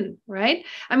 10, right?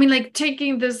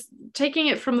 Taking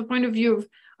it from the point of view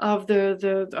of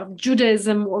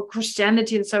Judaism or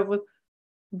Christianity and so forth.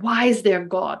 Why is there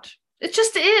God? It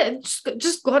just is.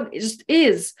 Just God just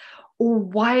is. Or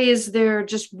why is there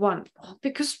just one? Well,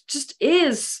 because just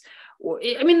is.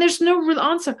 There's no real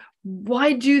answer.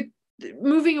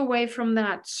 Moving away from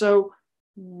that. So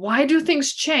why do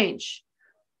things change?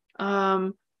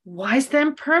 Why is there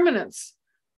impermanence?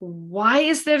 why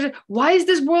is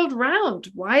this world round?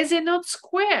 Why is it not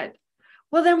squared?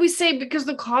 Well, then we say because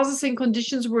the causes and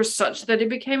conditions were such that it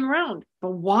became round.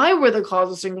 But why were the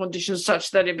causes and conditions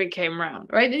such that it became round,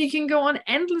 right? And you can go on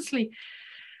endlessly.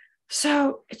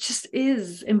 So it just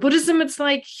is. In Buddhism, it's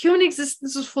like human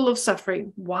existence is full of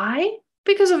suffering. Why?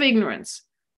 Because of ignorance.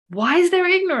 Why is there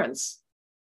ignorance?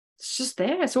 It's just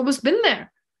there. It's always been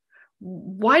there.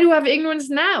 Why do I have ignorance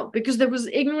now? Because there was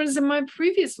ignorance in my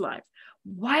previous life.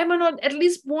 Why am I not at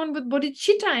least born with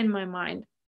bodhicitta in my mind?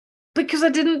 Because I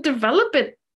didn't develop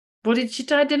it.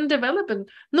 Bodhicitta, I didn't develop it.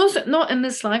 Not in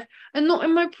this life, and not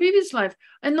in my previous life,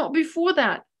 and not before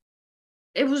that.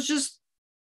 It was just,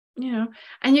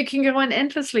 and you can go on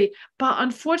endlessly. But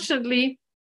unfortunately,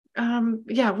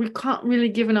 we can't really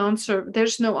give an answer.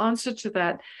 There's no answer to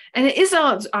that. And it is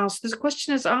asked, this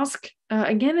question is asked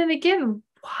again and again.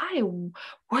 Why?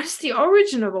 What is the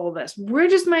origin of all this? Where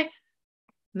does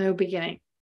no beginning?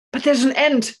 But there's an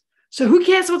end. So who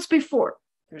cares what's before?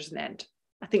 There's an end.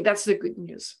 I think that's the good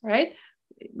news, right?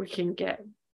 We can get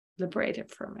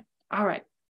liberated from it. All right.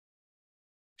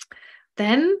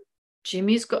 Then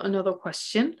Jimmy's got another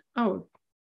question. Oh,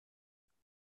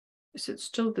 is it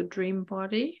still the dream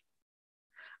body?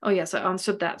 Oh, yes, I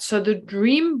answered that. So the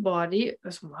dream body,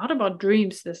 there's a lot about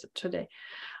dreams today.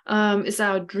 Is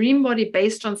our dream body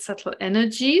based on subtle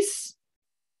energies?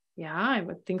 Yeah, I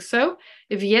would think so.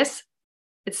 If yes,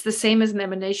 it's the same as an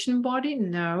emanation body.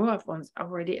 No, I've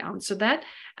already answered that.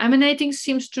 Emanating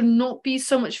seems to not be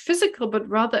so much physical, but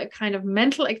rather a kind of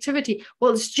mental activity.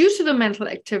 Well, it's due to the mental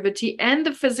activity and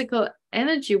the physical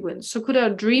energy winds. So could our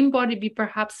dream body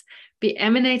perhaps be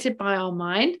emanated by our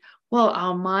mind? Well,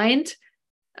 our mind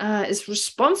is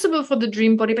responsible for the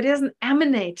dream body, but it doesn't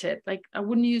emanate it. Like, I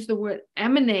wouldn't use the word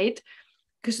emanate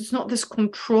because it's not this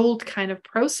controlled kind of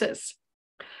process.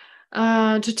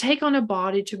 To take on a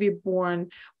body, to be born.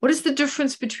 What is the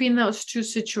difference between those two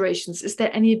situations? Is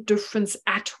there any difference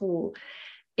at all?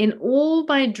 In all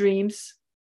my dreams,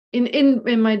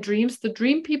 in my dreams, the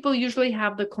dream people usually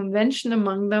have the convention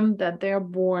among them that they are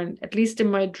born. At least in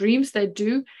my dreams, they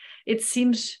do. It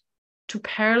seems to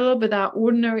parallel with our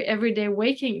ordinary everyday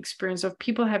waking experience of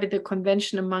people having the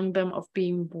convention among them of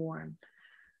being born.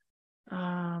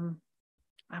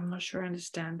 I'm not sure I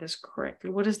understand this correctly.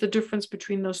 What is the difference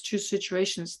between those two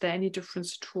situations? Is there any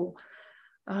difference at all?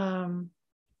 Are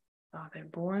they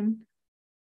born?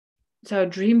 Is our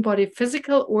dream body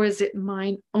physical, or is it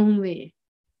mind only?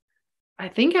 I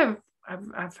think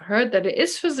I've heard that it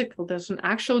is physical. There's an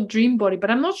actual dream body, but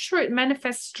I'm not sure it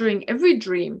manifests during every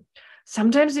dream.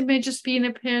 Sometimes it may just be an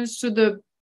appearance to the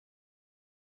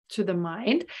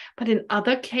mind, but in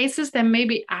other cases, there may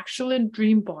be actually a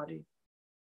dream body.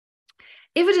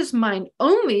 If it is mind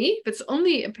only, if it's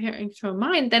only appearing to a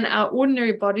mind, then our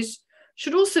ordinary bodies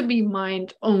should also be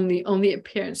mind only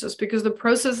appearances, because the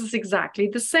process is exactly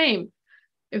the same.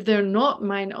 If they're not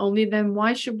mind only, then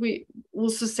why should we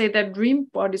also say that dream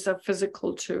bodies are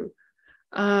physical too?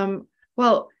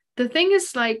 Well, the thing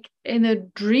is, like, in a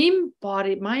dream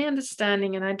body, my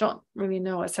understanding, and I don't really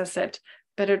know, as I said,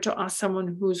 better to ask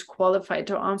someone who's qualified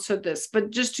to answer this, but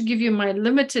just to give you my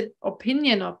limited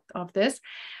opinion of this,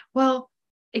 well,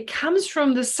 it comes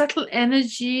from the subtle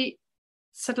energy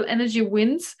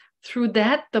winds. Through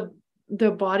that,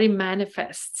 the body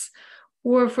manifests.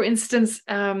 Or, for instance,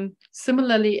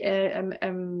 similarly,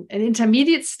 an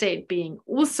intermediate state being,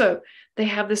 also, they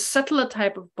have this subtler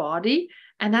type of body,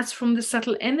 and that's from the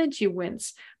subtle energy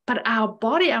winds. But our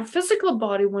body, our physical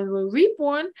body, when we're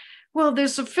reborn, well,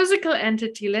 there's a physical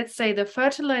entity, let's say the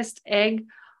fertilized egg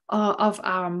of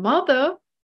our mother,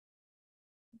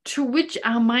 to which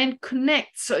our mind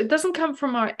connects. So it doesn't come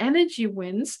from our energy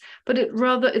winds, but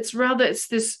it's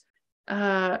this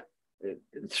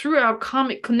through our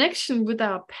karmic connection with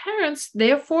our parents.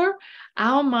 Therefore,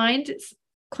 our mind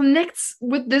connects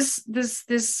with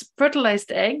this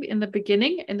fertilized egg in the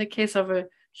beginning. In the case of a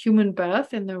human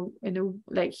birth, being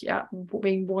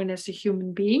born as a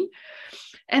human being,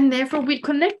 and therefore we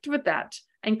connect with that.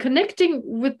 And connecting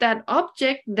with that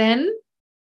object, then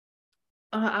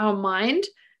our mind,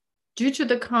 due to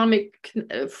the karmic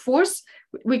force,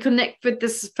 we connect with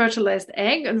this fertilized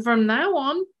egg, and from now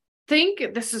on,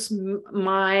 think this is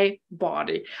my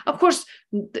body. Of course,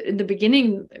 in the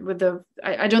beginning,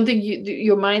 I don't think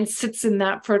your mind sits in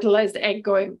that fertilized egg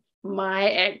going, my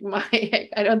egg.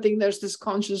 I don't think there's this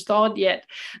conscious thought yet.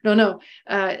 No.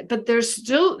 But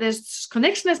there's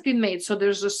connection has been made. So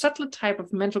there's a subtle type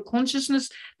of mental consciousness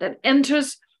that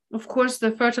enters, of course,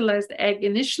 the fertilized egg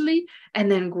initially,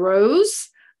 and then grows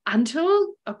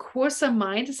until a coarser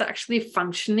mind is actually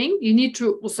functioning. You need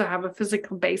to also have a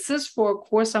physical basis for a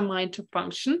coarser mind to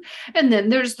function. And then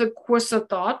there's the coarser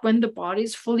thought. When the body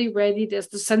is fully ready, there's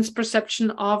the sense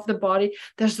perception of the body.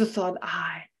 There's the thought,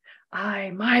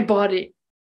 I, my body.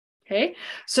 Okay,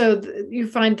 so you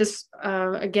find this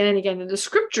again and again in the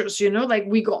scriptures, like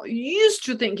we got used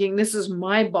to thinking this is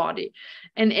my body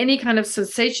and any kind of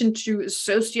sensation to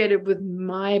associate it with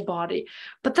my body.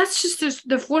 But that's just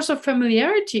the force of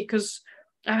familiarity, because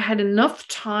I've had enough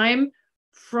time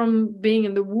from being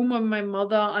in the womb of my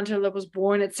mother until I was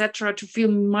born, etc., to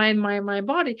feel my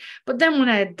body. But then when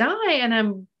I die and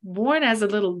I'm born as a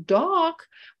little dog,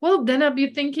 well, then I'll be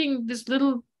thinking this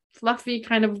little fluffy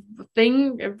kind of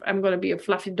thing, if I'm going to be a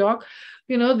fluffy dog,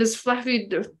 this fluffy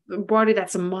body,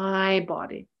 that's my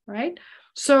body, right?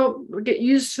 So we get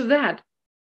used to that.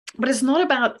 But it's not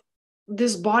about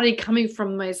this body coming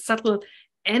from my subtle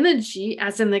energy,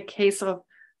 as in the case of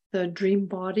the dream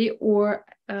body or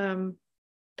the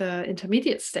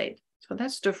intermediate state. So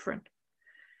that's different.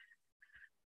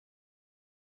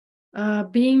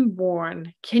 Being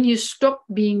born. Can you stop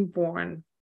being born?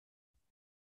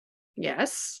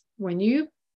 Yes, when you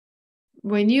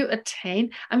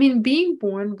attain, being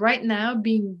born right now,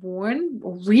 being born,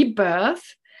 or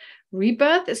rebirth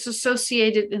is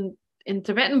associated in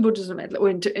Tibetan Buddhism, or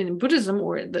in Buddhism,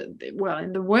 or in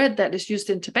the word that is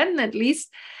used in Tibetan at least,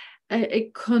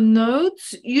 it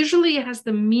connotes, usually it has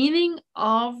the meaning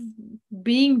of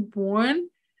being born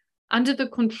under the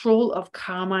control of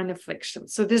karma and affliction.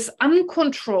 So this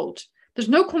uncontrolled, there's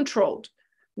no control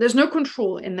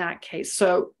in that case.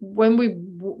 So when we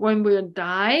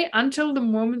die, until the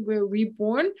moment we're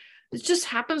reborn, it just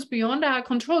happens beyond our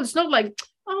control. It's not like,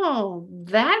 oh,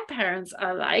 that parents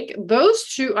I like, those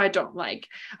two I don't like,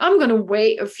 I'm going to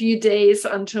wait a few days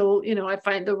until I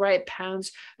find the right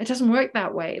parents. It doesn't work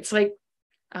that way. It's like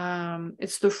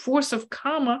it's the force of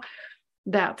karma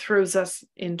that throws us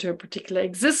into a particular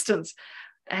existence.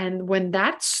 And when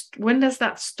does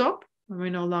that stop? When we're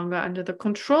no longer under the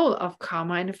control of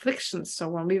karma and afflictions. So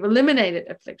when we've eliminated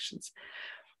afflictions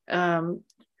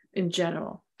in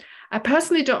general. I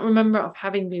personally don't remember of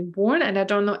having been born, and I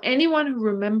don't know anyone who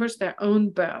remembers their own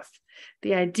birth.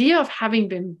 The idea of having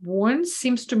been born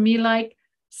seems to me like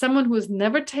someone who has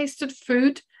never tasted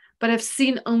food, but have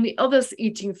seen only others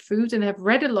eating food and have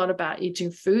read a lot about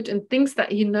eating food and thinks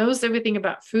that he knows everything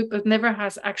about food, but never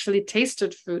has actually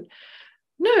tasted food.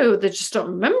 No, they just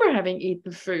don't remember having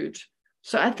eaten food.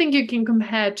 So I think you can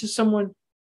compare it to someone,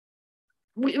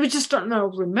 we just don't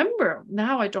remember.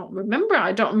 Now I don't remember.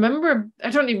 I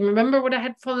don't even remember what I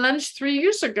had for lunch 3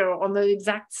 years ago on the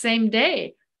exact same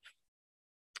day.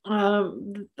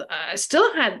 I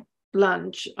still had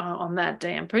lunch on that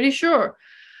day, I'm pretty sure,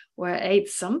 where I ate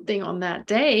something on that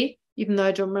day, even though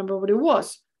I don't remember what it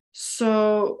was.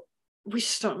 So we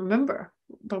just don't remember.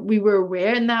 But we were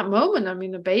aware in that moment.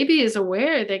 The baby is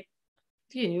aware. They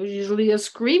usually are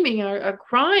screaming or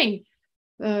crying.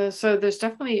 So there's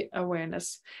definitely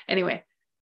awareness. Anyway,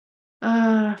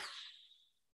 another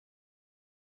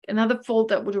fault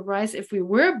that would arise if we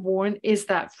were born is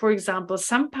that, for example,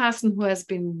 some person who has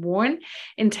been born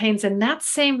intends in that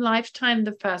same lifetime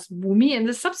the first bhumi, and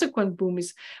the subsequent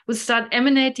bhumis would start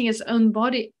emanating his own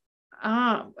body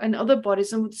and other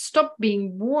bodies and would stop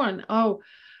being born.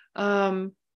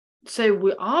 So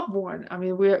we are born.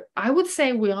 I would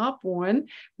say we are born.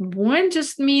 Born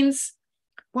just means,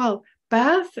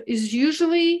 birth is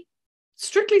usually,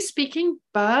 strictly speaking,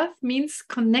 birth means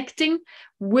connecting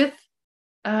with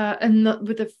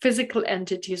a physical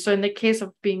entity. So in the case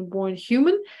of being born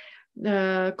human,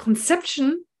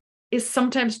 conception is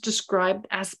sometimes described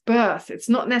as birth. It's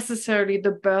not necessarily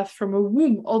the birth from a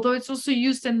womb, although it's also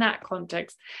used in that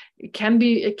context. It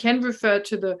can refer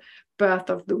to the birth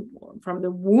from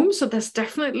the womb. So there's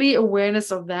definitely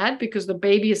awareness of that, because the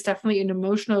baby is definitely an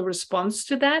emotional response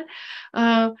to that.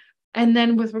 And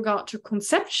then with regard to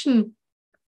conception,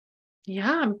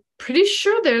 I'm pretty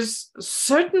sure there's a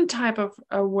certain type of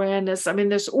awareness.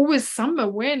 There's always some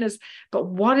awareness, but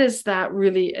what does that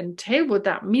really entail? What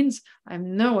that means, I have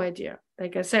no idea.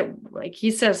 Like I said, like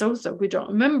he says also, we don't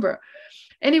remember.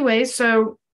 Anyway,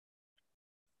 so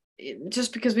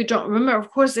just because we don't remember,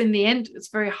 of course, in the end, it's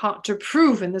very hard to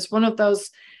prove. And it's one of those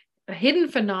hidden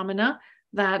phenomena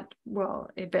that,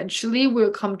 eventually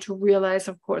we'll come to realize,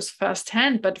 of course,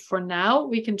 firsthand. But for now,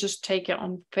 we can just take it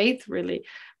on faith, really.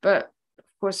 But of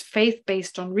course, faith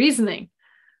based on reasoning,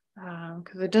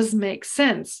 because it does make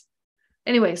sense.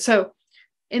 Anyway, so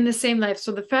in the same life,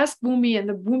 so the first bhumi and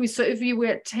the bhumi. So if you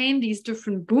attain these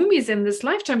different bhumis in this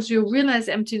lifetime, so you'll realize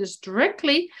emptiness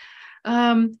directly.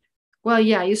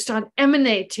 You start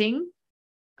emanating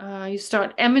you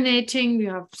start emanating,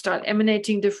 start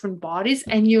emanating different bodies,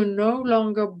 and you're no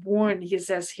longer born, he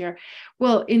says here.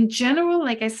 Well, in general,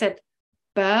 like I said,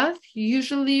 birth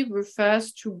usually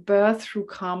refers to birth through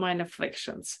karma and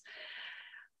afflictions.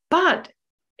 But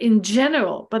in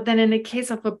general, but then in the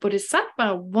case of a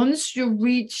bodhisattva, once you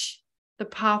reach the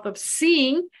path of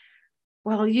seeing,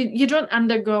 well, you don't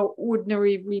undergo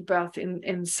ordinary rebirth in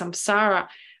samsara.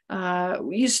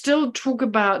 You still talk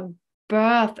about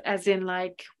birth as in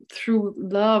like through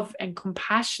love and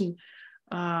compassion.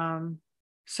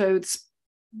 So it's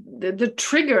the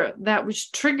trigger, that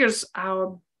which triggers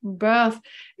our birth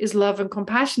is love and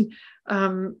compassion.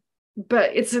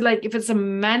 But it's like if it's a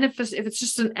manifest, if it's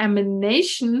just an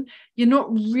emanation, you're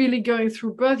not really going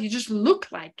through birth, you just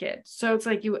look like it. So it's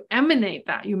like you emanate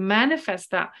that, you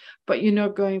manifest that, but you're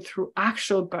not going through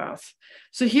actual birth.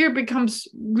 So here it becomes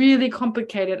really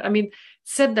complicated. I mean,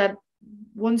 said that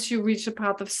once you reach the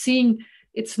path of seeing,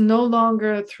 it's no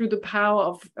longer through the power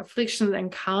of affliction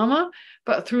and karma,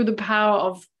 but through the power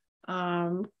of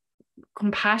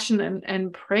compassion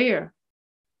and prayer.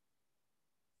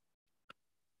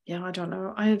 Yeah, I don't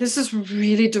know. This is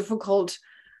really difficult.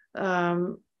 Yeah,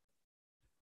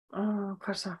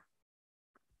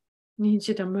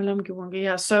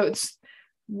 so it's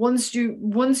once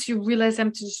you realize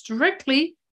emptiness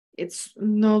directly, it's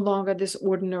no longer this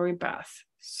ordinary birth.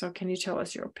 So can you tell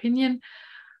us your opinion?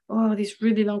 Oh, these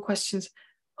really long questions.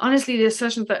 Honestly, the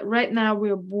assertion that right now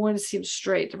we're born seems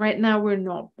straight. Right now we're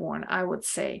not born, I would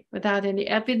say, without any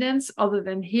evidence other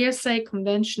than hearsay,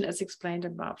 convention as explained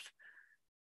above.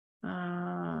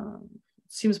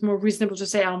 Seems more reasonable to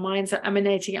say our minds are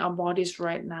emanating our bodies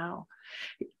right now.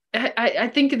 I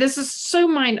think this is so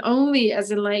mind only, as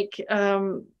in like,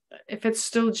 if it's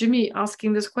still Jimmy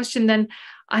asking this question, then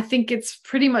I think it's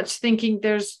pretty much thinking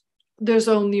there's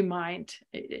only mind.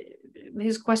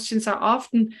 His questions are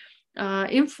often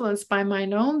influenced by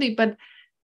mind only, but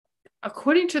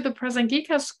according to the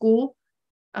Prasangika school,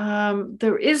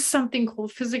 there is something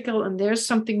called physical and there's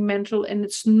something mental, and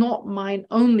it's not mind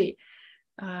only.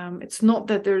 It's not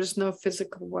that there is no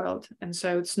physical world, and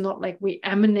so it's not like we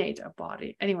emanate a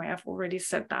body. Anyway, I've already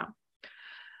said that.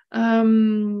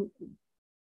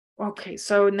 Okay,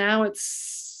 so now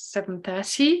it's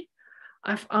 7:30.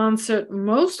 I've answered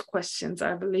most questions,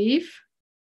 I believe.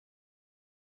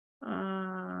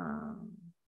 I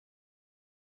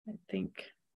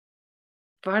think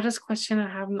Varda's question I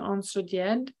haven't answered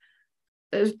yet.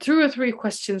 There's 2 or 3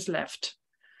 questions left.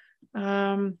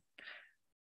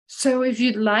 So if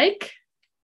you'd like,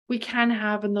 we can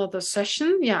have another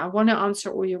session. Yeah, I want to answer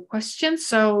all your questions.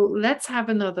 So let's have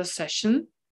another session.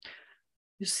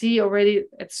 You see already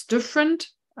it's different.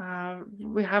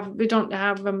 We don't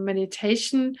have a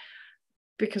meditation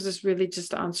because it's really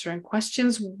just answering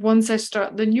questions. Once I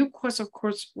start the new course, of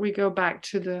course, we go back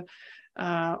to the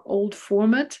old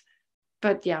format.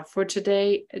 But yeah, for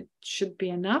today, it should be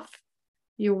enough.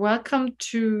 You're welcome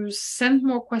to send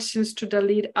more questions to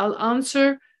Dalit. I'll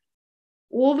answer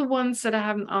all the ones that I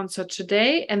haven't answered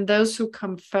today and those who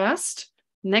come first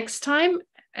next time.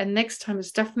 And next time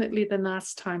is definitely the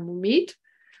last time we meet.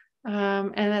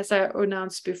 And as I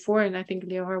announced before, and I think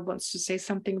Leora wants to say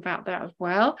something about that as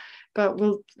well, but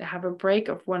we'll have a break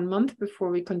of 1 month before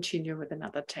we continue with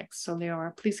another text. So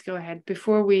Leora, please go ahead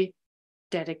before we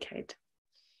dedicate.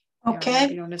 Okay,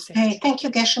 thank you,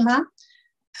 Geshe.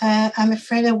 I'm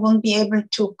afraid I won't be able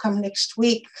to come next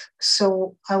week,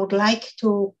 so I would like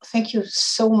to thank you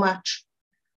so much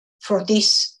for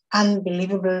this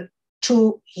unbelievable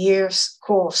 2 years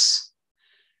course.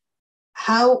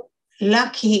 How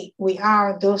lucky we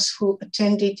are, those who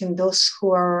attend it and those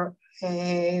who are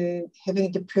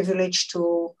having the privilege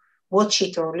to watch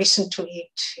it or listen to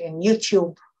it in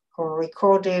YouTube or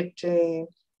recorded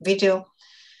video.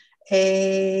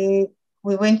 We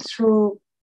went through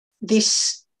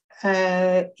this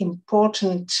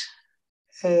important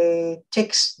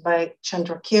text by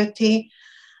Chandrakirti,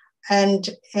 and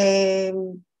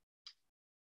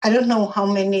I don't know how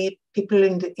many people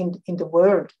in the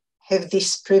world have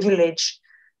this privilege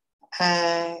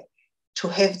to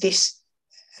have this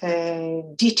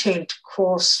detailed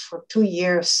course for 2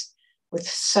 years with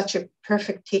such a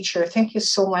perfect teacher. Thank you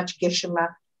so much, Geshe.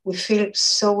 We feel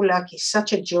so lucky,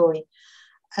 such a joy.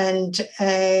 And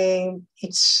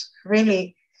it's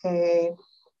really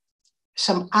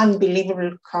some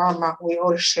unbelievable karma we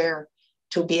all share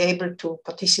to be able to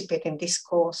participate in this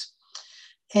course.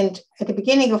 And at the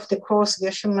beginning of the course,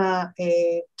 Geshe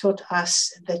taught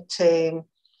us that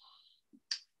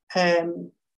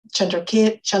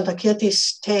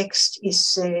Chandrakirti's text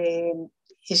is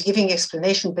giving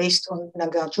explanation based on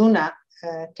Nagarjuna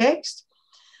text.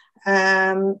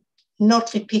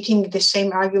 not repeating the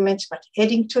same arguments, but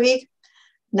adding to it.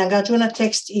 Nagarjuna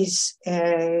text is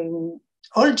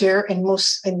older and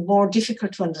more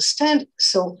difficult to understand.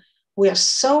 So we're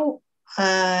so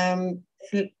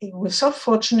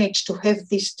fortunate to have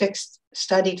this text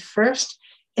studied first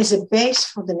as a base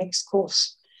for the next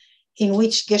course, in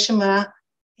which Geshe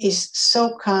is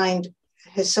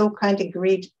has so kind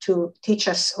agreed to teach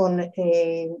us on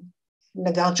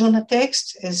Nagarjuna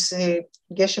text, as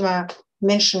Geshe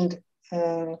mentioned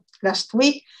last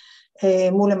week,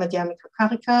 Mula Madhyamika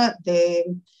Karika,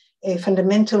 the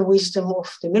fundamental wisdom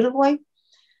of the middle way.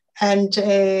 And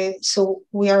so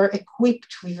we are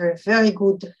equipped with a very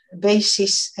good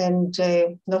basis, and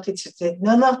not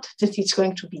that it's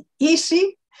going to be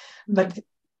easy, but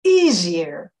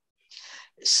easier.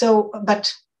 So,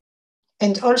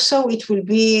 and also it will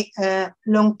be a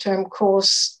long-term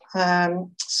course.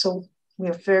 So we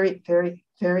are very, very,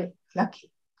 very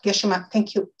lucky. Geshe,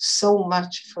 thank you so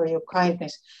much for your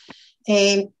kindness.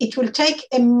 It will take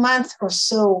a month or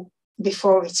so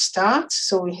before it starts,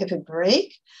 so we have a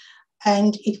break,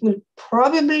 and it will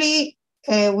probably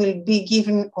will be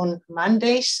given on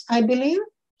Mondays, I believe.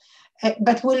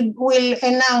 But we'll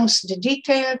announce the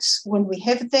details when we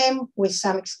have them, with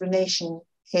some explanation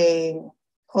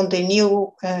on the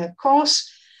new course.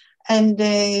 And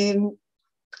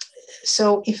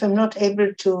so if I'm not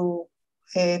able to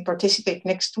participate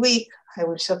next week, I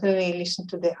will certainly listen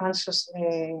to the answers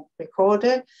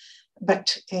recorded.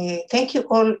 But thank you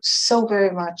all so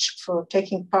very much for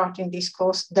taking part in this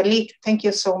course. Dalit, thank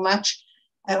you so much.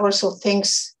 I also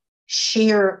thanks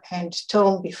Shir and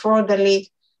Tom before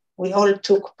Dalit. We all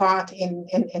took part in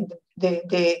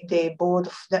the board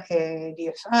of the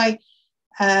DFI.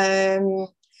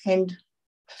 And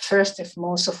first and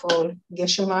most of all,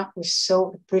 Geshe, we're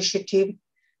so appreciative.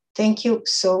 Thank you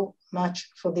so much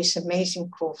for this amazing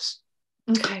course.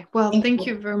 Okay, well, thank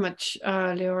you very much,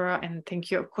 Leora, and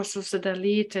thank you, of course, also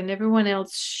Dalit and everyone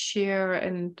else, Share,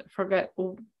 and forget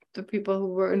all the people who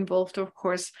were involved, of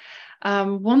course.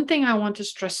 One thing I want to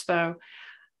stress, though,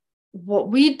 what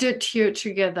we did here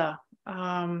together,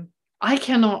 I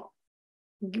cannot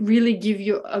really give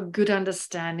you a good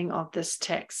understanding of this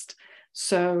text.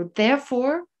 So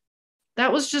therefore,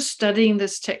 that was just studying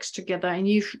this text together, and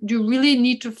you really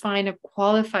need to find a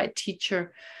qualified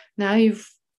teacher. Now you've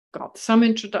got some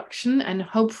introduction, and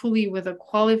hopefully with a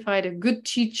good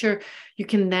teacher, you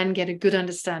can then get a good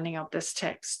understanding of this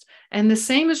text. And the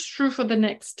same is true for the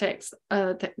next text.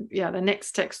 The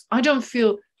next text. I don't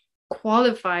feel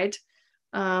qualified.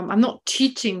 I'm not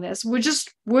teaching this. We're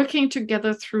just working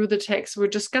together through the text. We're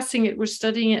discussing it. We're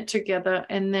studying it together.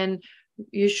 And then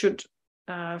you should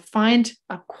find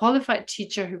a qualified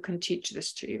teacher who can teach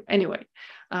this to you. Anyway,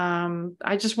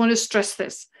 I just want to stress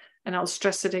this, and I'll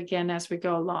stress it again as we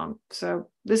go along. So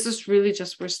this is really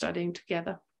just we're studying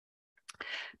together.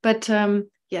 But so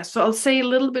I'll say a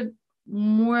little bit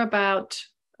more about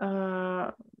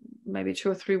maybe 2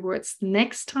 or 3 words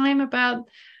next time about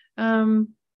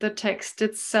the text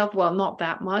itself. Well, not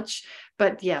that much,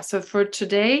 but so for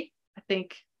today, I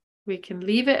think we can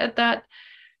leave it at that.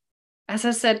 As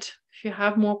I said, if you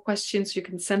have more questions, you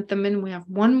can send them in. We have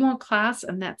 1 more class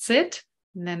and that's it.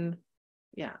 And then,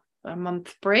 a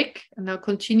month break, and they'll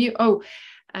continue.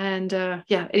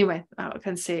 Anyway, I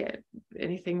can say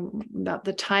anything about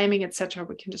the timing, etc.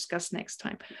 we can discuss next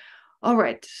time. All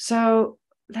right, so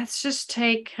let's just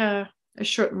take a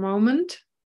short moment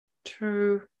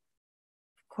to,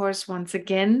 of course, once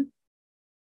again,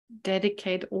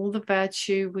 dedicate all the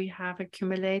virtue we have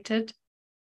accumulated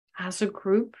as a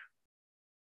group,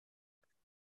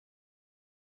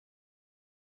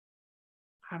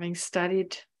 having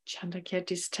studied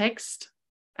Chandrakirti's text,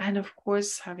 and of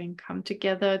course having come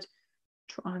together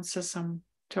to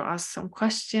ask some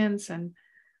questions and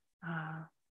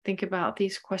think about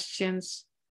these questions,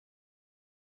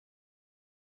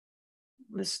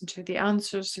 listen to the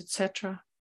answers, etc.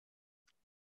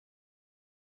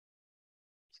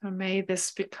 So may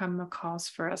this become a cause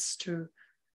for us to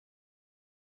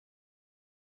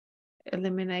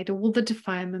eliminate all the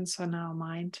defilements on our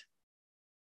mind,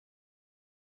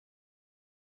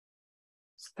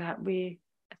 so that we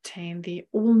attain the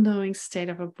all-knowing state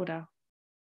of a Buddha.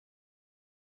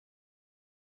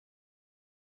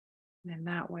 And in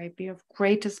that way, be of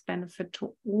greatest benefit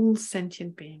to all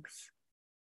sentient beings.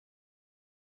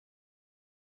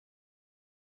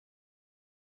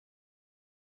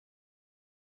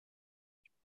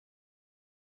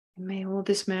 And may all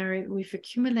this merit we've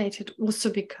accumulated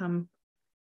also become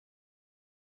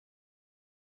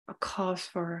a cause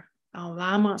for our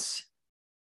lamas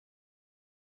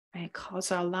May it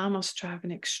cause our lamas to have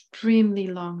an extremely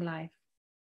long life,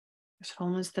 as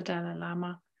long as the Dalai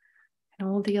Lama and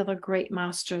all the other great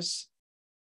masters.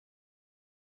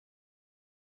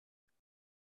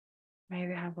 May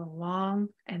they have a long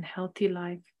and healthy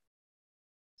life,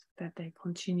 so that they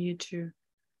continue to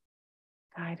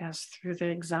guide us through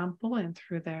their example and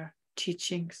through their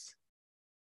teachings.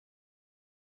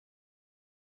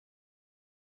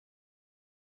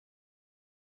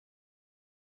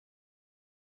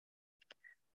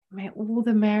 May all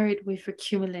the merit we've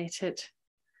accumulated,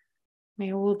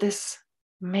 may all this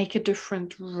make a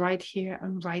difference right here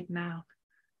and right now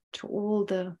to all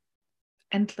the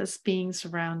endless beings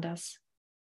around us.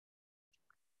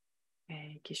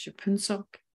 May Geshe Punsok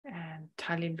and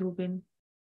Tali Lubin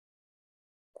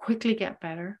quickly get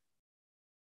better,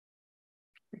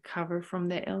 recover from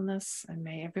their illness, and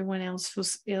may everyone else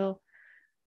who's ill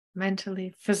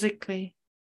mentally, physically,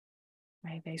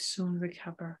 may they soon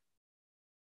recover.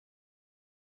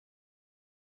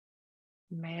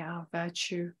 May our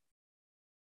virtue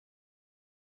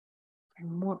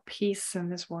bring more peace in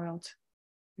this world,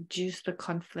 reduce the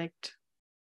conflict,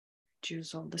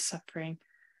 reduce all the suffering,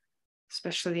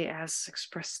 especially as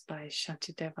expressed by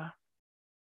Shantideva.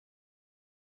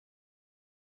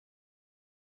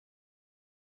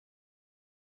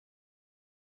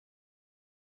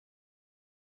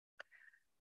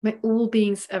 May all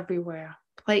beings everywhere,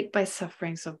 plagued by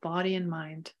sufferings of body and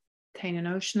mind, attain an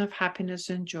ocean of happiness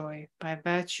and joy by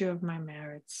virtue of my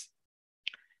merits.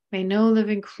 May no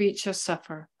living creature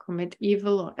suffer, commit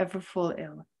evil, or ever fall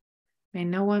ill. May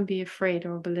no one be afraid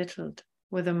or belittled,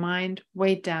 with a mind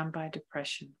weighed down by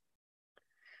depression.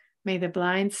 May the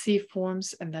blind see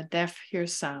forms and the deaf hear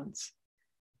sounds.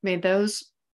 May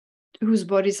those whose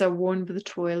bodies are worn with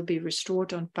toil be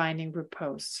restored on finding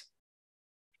repose.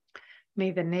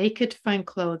 May the naked find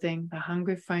clothing, the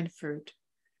hungry find food.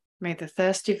 May the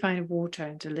thirsty find water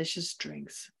and delicious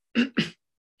drinks.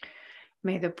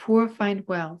 May the poor find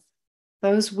wealth,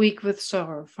 those weak with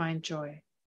sorrow find joy.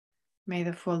 May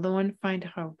the forlorn find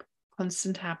hope,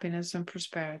 constant happiness and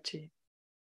prosperity.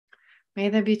 May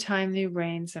there be timely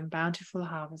rains and bountiful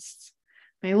harvests.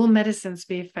 May all medicines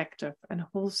be effective and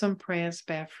wholesome prayers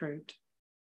bear fruit.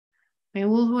 May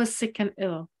all who are sick and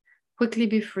ill quickly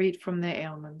be freed from their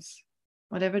ailments.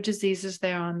 Whatever diseases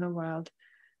there are in the world,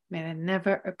 may they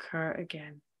never occur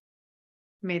again.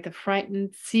 May the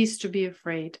frightened cease to be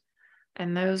afraid,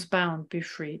 and those bound be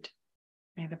freed.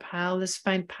 May the powerless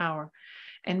find power,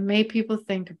 and may people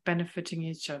think of benefiting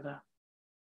each other.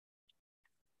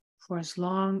 For as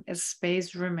long as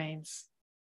space remains,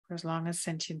 for as long as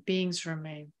sentient beings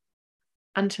remain,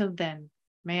 until then,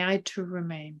 may I too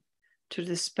remain to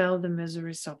dispel the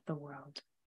miseries of the world.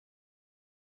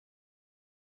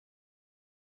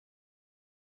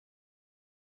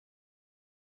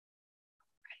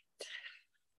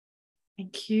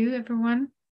 Thank you, everyone.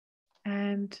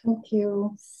 And Thank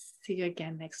you. see you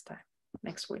again next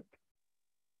week.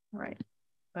 All right.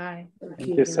 Bye.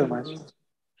 Thank you so much.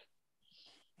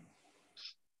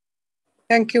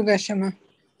 Thank you, Geshe-ma.